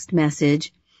text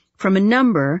message from a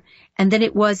number, and then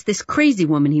it was this crazy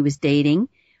woman he was dating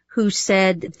who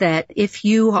said that if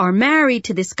you are married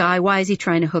to this guy, why is he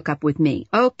trying to hook up with me?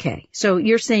 Okay, so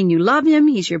you're saying you love him,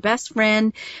 he's your best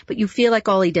friend, but you feel like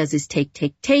all he does is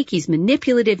take. He's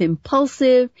manipulative,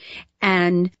 impulsive,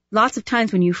 and lots of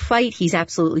times when you fight, he's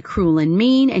absolutely cruel and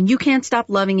mean, and you can't stop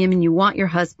loving him, and you want your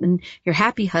husband, your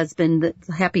happy husband,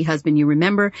 the happy husband you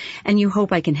remember, and you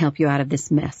hope I can help you out of this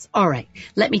mess. All right,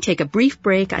 let me take a brief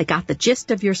break. I got the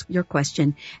gist of your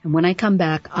question, and when I come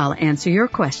back, I'll answer your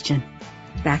question.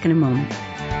 Back in a moment.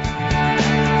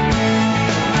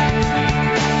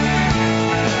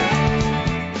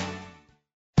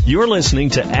 You're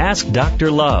listening to Ask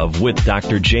Dr. Love with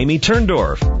Dr. Jamie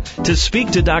Turndorf. To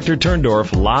speak to Dr.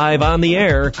 Turndorf live on the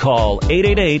air, call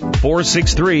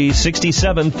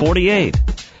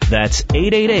 888-463-6748. That's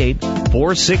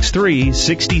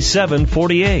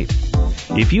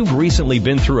 888-463-6748. If you've recently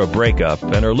been through a breakup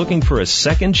and are looking for a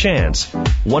second chance,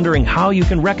 wondering how you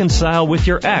can reconcile with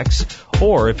your ex,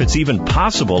 or if it's even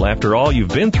possible after all you've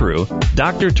been through,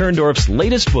 Dr. Turndorf's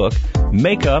latest book,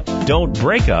 Make Up, Don't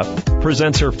Break Up,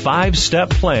 presents her 5-step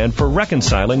plan for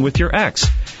reconciling with your ex.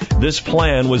 This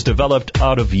plan was developed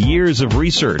out of years of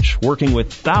research, working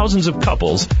with thousands of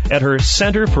couples at her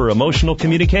Center for Emotional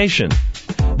Communication.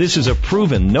 This is a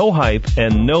proven no-hype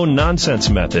and no-nonsense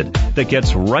method that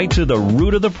gets right to the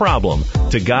root of the problem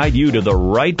to guide you to the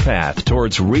right path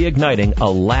towards reigniting a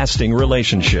lasting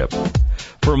relationship.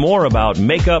 For more about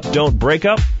Make Up, Don't Break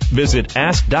Up, visit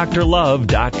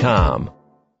AskDrLove.com.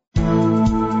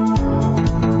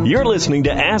 You're listening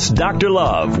to Ask Dr.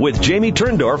 Love with Jamie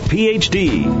Turndorf,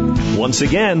 Ph.D. Once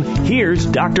again, here's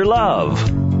Dr. Love.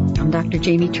 I'm Dr.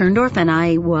 Jamie Turndorf, and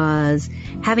I was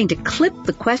having to clip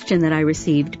the question that I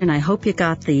received, and I hope you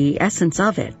got the essence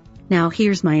of it. Now,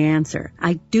 here's my answer.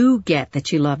 I do get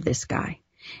that you love this guy.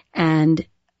 And,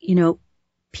 you know,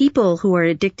 people who are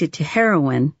addicted to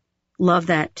heroin love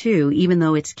that too, even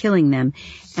though it's killing them.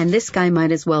 And this guy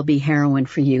might as well be heroin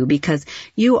for you because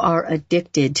you are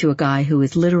addicted to a guy who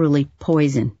is literally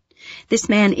poison. This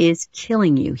man is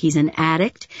killing you. He's an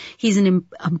addict. He's an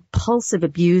impulsive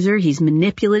abuser. He's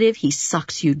manipulative. He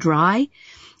sucks you dry.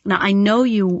 Now, I know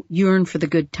you yearn for the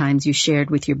good times you shared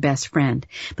with your best friend,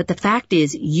 but the fact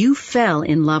is you fell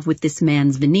in love with this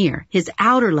man's veneer, his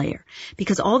outer layer,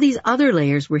 because all these other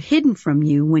layers were hidden from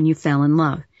you when you fell in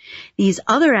love. These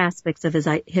other aspects of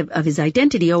his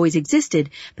identity always existed,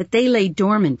 but they lay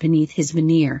dormant beneath his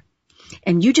veneer.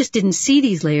 And you just didn't see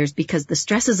these layers because the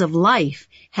stresses of life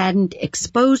hadn't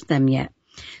exposed them yet.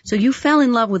 So you fell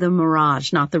in love with a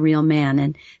mirage, not the real man.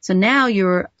 And so now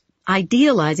you're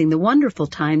idealizing the wonderful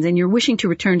times and you're wishing to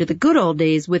return to the good old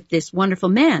days with this wonderful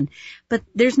man. But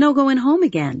there's no going home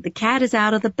again. The cat is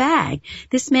out of the bag.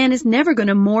 This man is never going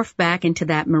to morph back into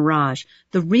that mirage.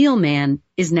 The real man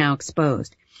is now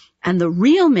exposed. And the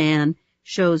real man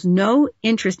shows no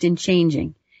interest in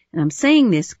changing. And I'm saying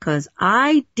this because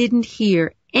I didn't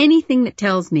hear anything that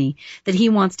tells me that he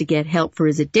wants to get help for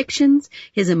his addictions,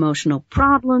 his emotional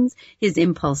problems, his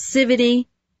impulsivity.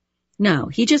 No,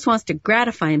 he just wants to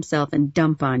gratify himself and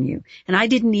dump on you. And I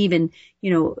didn't even,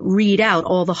 read out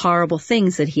all the horrible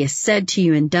things that he has said to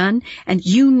you and done. And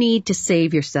you need to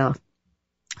save yourself.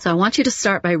 So I want you to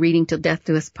start by reading Till Death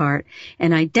Do Us Part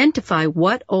and identify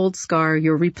what old scar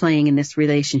you're replaying in this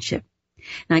relationship.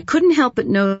 And I couldn't help but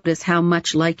notice how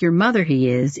much like your mother he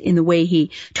is in the way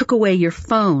he took away your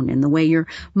phone and the way your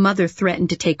mother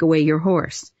threatened to take away your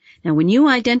horse. Now, when you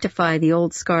identify the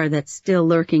old scar that's still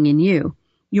lurking in you,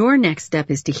 your next step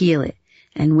is to heal it.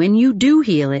 And when you do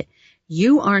heal it,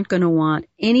 you aren't going to want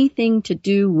anything to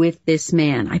do with this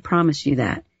man. I promise you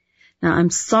that. Now, I'm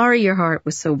sorry your heart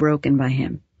was so broken by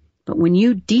him. But when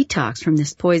you detox from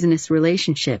this poisonous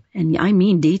relationship, and I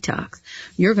mean detox,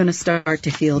 you're going to start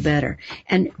to feel better.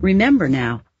 And remember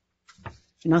now,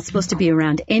 you're not supposed to be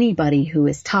around anybody who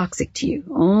is toxic to you.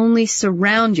 Only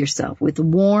surround yourself with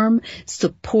warm,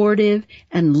 supportive,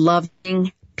 and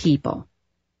loving people.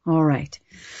 All right.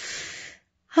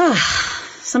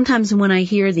 Sometimes when I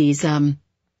hear these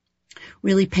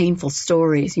really painful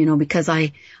stories, because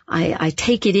I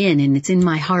take it in and it's in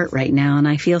my heart right now and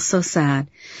I feel so sad.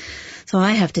 So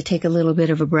I have to take a little bit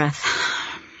of a breath.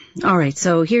 All right.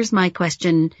 So here's my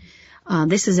question.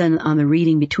 This is on the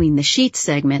Reading Between the Sheets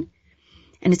segment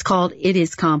and it's called It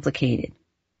Is Complicated.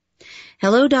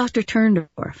 Hello, Dr.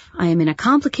 Turndorf. I am in a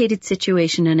complicated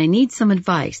situation and I need some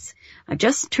advice. I've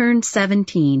just turned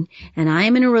 17 and I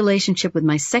am in a relationship with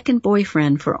my second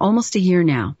boyfriend for almost a year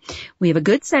now. We have a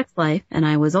good sex life and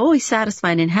I was always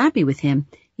satisfied and happy with him.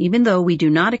 Even though we do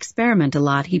not experiment a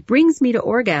lot, he brings me to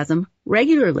orgasm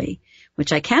regularly,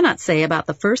 which I cannot say about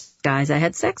the first guys I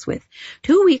had sex with.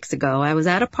 2 weeks ago, I was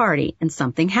at a party and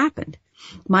something happened.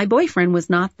 My boyfriend was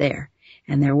not there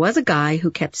and there was a guy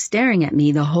who kept staring at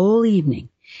me the whole evening.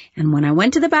 And when I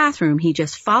went to the bathroom, he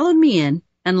just followed me in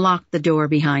and locked the door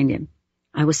behind him.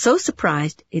 I was so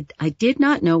surprised, I did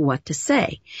not know what to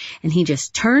say. And he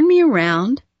just turned me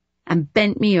around and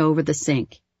bent me over the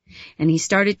sink. And he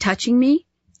started touching me,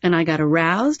 and I got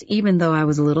aroused even though I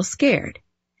was a little scared.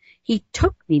 He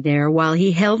took me there while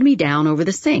he held me down over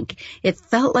the sink. It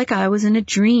felt like I was in a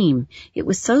dream. It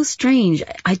was so strange.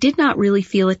 I did not really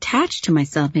feel attached to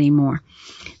myself anymore.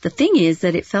 The thing is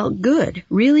that it felt good,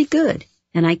 really good.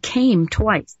 And I came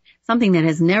twice. something that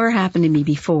has never happened to me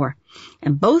before.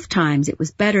 And both times it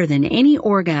was better than any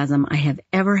orgasm I have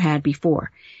ever had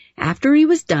before. After he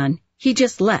was done, he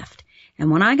just left. And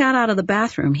when I got out of the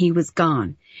bathroom, he was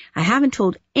gone. I haven't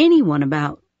told anyone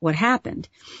about what happened,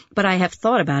 but I have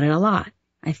thought about it a lot.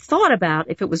 I thought about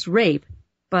if it was rape,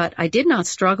 but I did not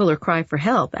struggle or cry for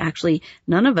help. Actually,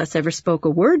 none of us ever spoke a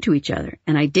word to each other,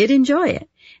 and I did enjoy it.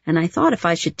 And I thought if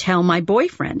I should tell my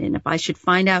boyfriend and if I should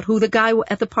find out who the guy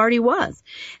at the party was.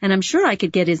 And I'm sure I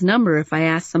could get his number if I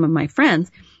asked some of my friends,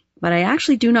 but I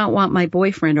actually do not want my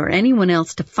boyfriend or anyone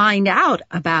else to find out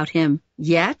about him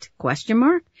yet, ?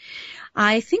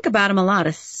 I think about him a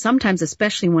lot, sometimes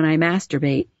especially when I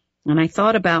masturbate. And I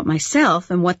thought about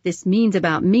myself and what this means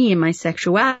about me and my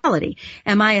sexuality.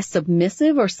 Am I a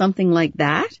submissive or something like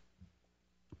that?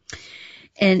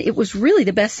 And it was really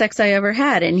the best sex I ever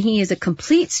had, and he is a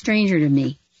complete stranger to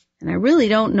me. And I really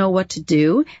don't know what to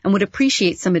do and would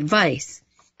appreciate some advice.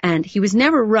 And he was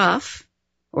never rough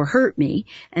or hurt me,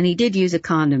 and he did use a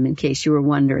condom in case you were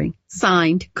wondering.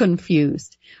 Signed,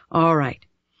 Confused. All right.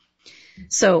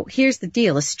 So here's the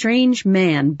deal. A strange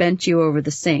man bent you over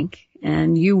the sink,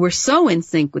 and you were so in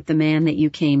sync with the man that you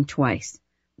came twice.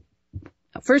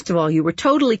 First of all, you were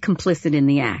totally complicit in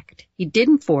the act. He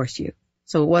didn't force you,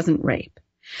 so it wasn't rape.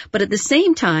 But at the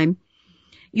same time,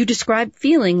 you described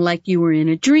feeling like you were in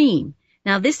a dream.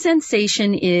 Now, this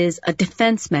sensation is a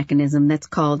defense mechanism that's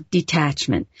called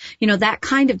detachment. You know, that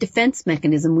kind of defense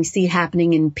mechanism we see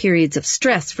happening in periods of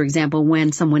stress, for example,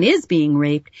 when someone is being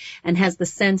raped and has the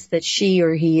sense that she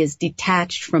or he is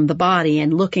detached from the body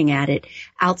and looking at it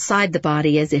outside the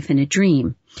body as if in a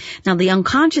dream. Now, the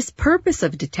unconscious purpose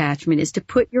of detachment is to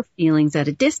put your feelings at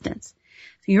a distance.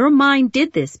 Your mind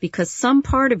did this because some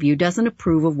part of you doesn't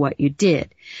approve of what you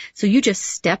did. So you just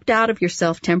stepped out of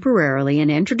yourself temporarily and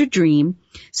entered a dream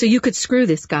so you could screw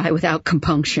this guy without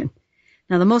compunction.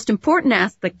 Now, the most important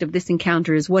aspect of this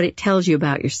encounter is what it tells you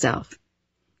about yourself.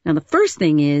 Now, the first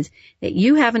thing is that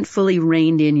you haven't fully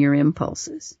reined in your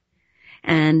impulses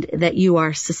and that you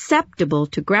are susceptible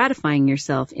to gratifying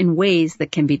yourself in ways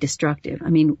that can be destructive. I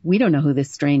mean, we don't know who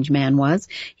this strange man was.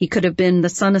 He could have been the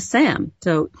son of Sam.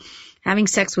 So having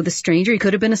sex with a stranger, he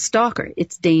could have been a stalker.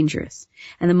 It's dangerous.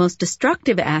 And the most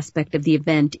destructive aspect of the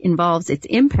event involves its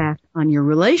impact on your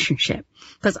relationship.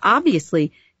 Because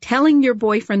obviously, telling your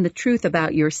boyfriend the truth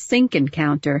about your sink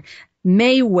encounter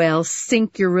may well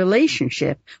sink your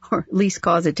relationship, or at least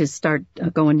cause it to start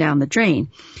going down the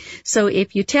drain. So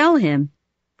if you tell him,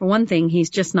 for one thing, he's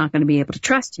just not going to be able to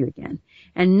trust you again.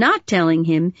 And not telling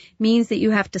him means that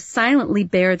you have to silently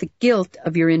bear the guilt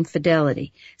of your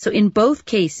infidelity. So in both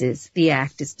cases, the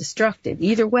act is destructive,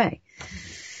 either way.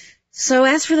 So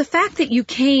as for the fact that you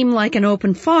came like an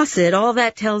open faucet, all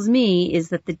that tells me is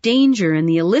that the danger and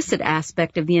the illicit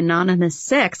aspect of the anonymous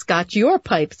sex got your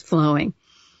pipes flowing.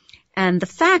 And the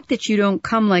fact that you don't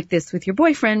come like this with your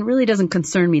boyfriend really doesn't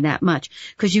concern me that much,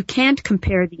 because you can't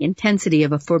compare the intensity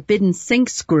of a forbidden sink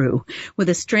screw with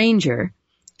a stranger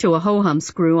to a ho-hum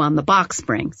screw on the box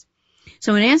springs.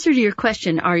 So in answer to your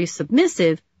question, are you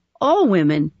submissive? All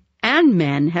women and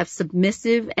men have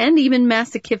submissive and even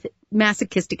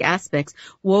masochistic aspects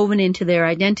woven into their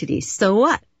identities. So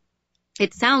what?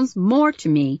 It sounds more to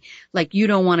me like you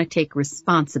don't want to take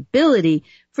responsibility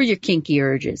for your kinky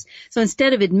urges. So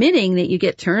instead of admitting that you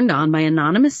get turned on by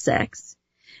anonymous sex,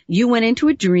 you went into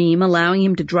a dream allowing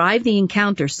him to drive the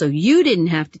encounter so you didn't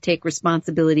have to take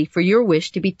responsibility for your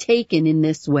wish to be taken in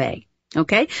this way.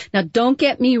 Okay? Now, don't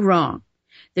get me wrong.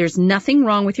 There's nothing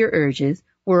wrong with your urges.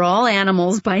 We're all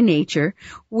animals by nature.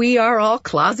 We are all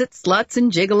closet sluts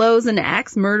and gigolos and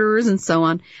axe murderers and so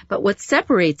on. But what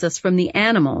separates us from the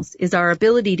animals is our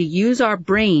ability to use our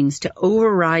brains to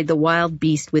override the wild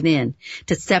beast within,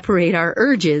 to separate our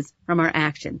urges from our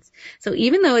actions. So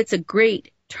even though it's a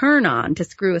great turn on to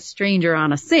screw a stranger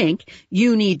on a sink,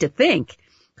 you need to think,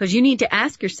 because you need to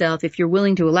ask yourself if you're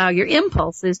willing to allow your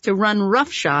impulses to run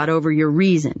roughshod over your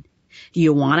reason. Do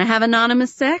you want to have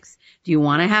anonymous sex? Do you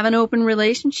want to have an open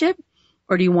relationship?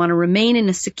 Or do you want to remain in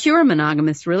a secure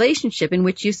monogamous relationship in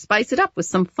which you spice it up with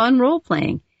some fun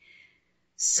role-playing?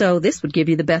 So this would give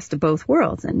you the best of both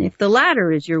worlds. And if the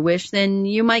latter is your wish, then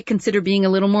you might consider being a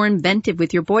little more inventive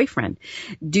with your boyfriend.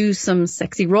 Do some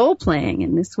sexy role-playing,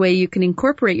 and this way you can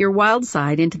incorporate your wild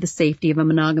side into the safety of a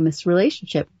monogamous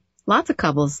relationship. Lots of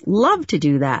couples love to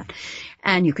do that.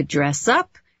 And you could dress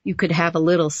up. You could have a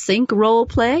little sink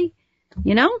role-play.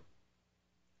 You know?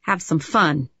 Have some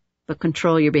fun, but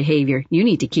control your behavior. You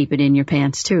need to keep it in your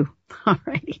pants, too. All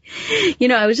righty. You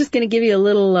know, I was just going to give you a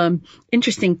little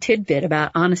interesting tidbit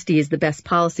about honesty is the best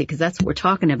policy, because that's what we're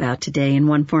talking about today in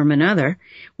one form or another.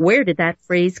 Where did that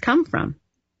phrase come from?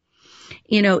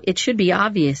 It should be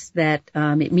obvious that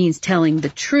it means telling the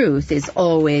truth is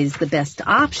always the best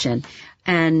option.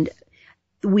 And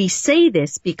we say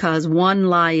this because one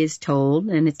lie is told,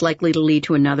 and it's likely to lead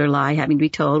to another lie having to be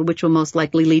told, which will most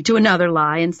likely lead to another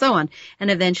lie, and so on.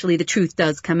 And eventually the truth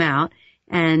does come out,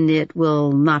 and it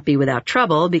will not be without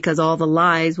trouble because all the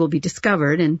lies will be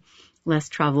discovered, and less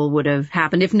trouble would have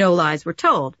happened if no lies were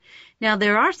told. Now,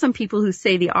 there are some people who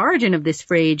say the origin of this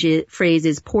phrase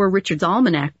is Poor Richard's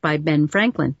Almanac by Ben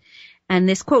Franklin. And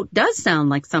this quote does sound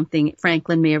like something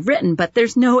Franklin may have written, but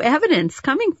there's no evidence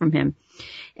coming from him.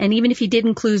 And even if he did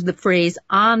include the phrase,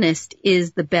 honest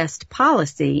is the best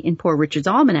policy in Poor Richard's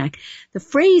Almanac, the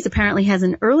phrase apparently has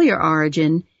an earlier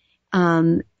origin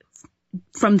from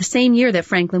the same year that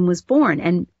Franklin was born.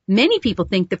 And many people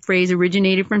think the phrase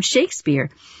originated from Shakespeare,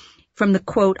 from the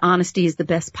quote, honesty is the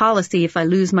best policy. If I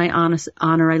lose my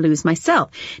honor, I lose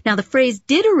myself. Now, the phrase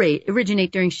did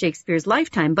originate during Shakespeare's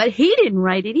lifetime, but he didn't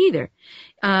write it either.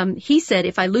 He said,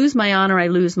 if I lose my honor, I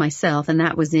lose myself. And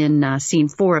that was in scene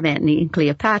 4 of Antony and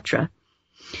Cleopatra.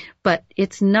 But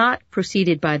it's not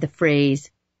preceded by the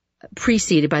phrase,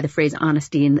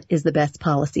 honesty is the best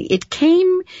policy. It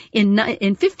came in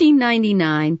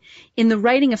 1599 in the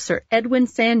writing of Sir Edwin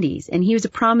Sandys, and he was a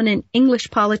prominent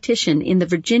English politician in the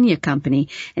Virginia Company,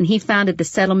 and he founded the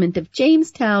settlement of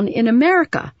Jamestown in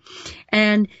America.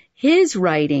 And his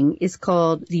writing is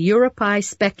called the Europae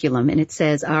Speculum, and it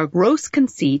says, our gross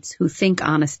conceits who think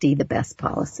honesty the best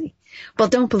policy. Well,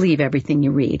 don't believe everything you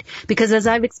read, because as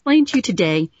I've explained to you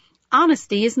today,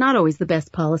 honesty is not always the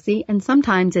best policy, and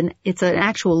sometimes it's an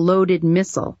actual loaded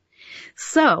missile.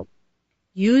 So,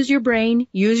 use your brain,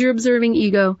 use your observing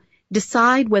ego,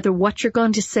 decide whether what you're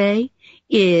going to say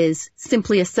is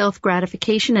simply a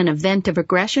self-gratification, an event of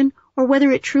aggression, or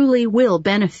whether it truly will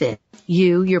benefit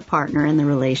you, your partner, and the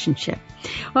relationship.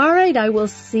 All right, I will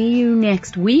see you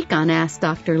next week on Ask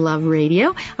Dr. Love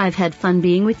Radio. I've had fun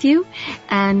being with you,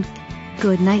 and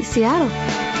good night, Seattle.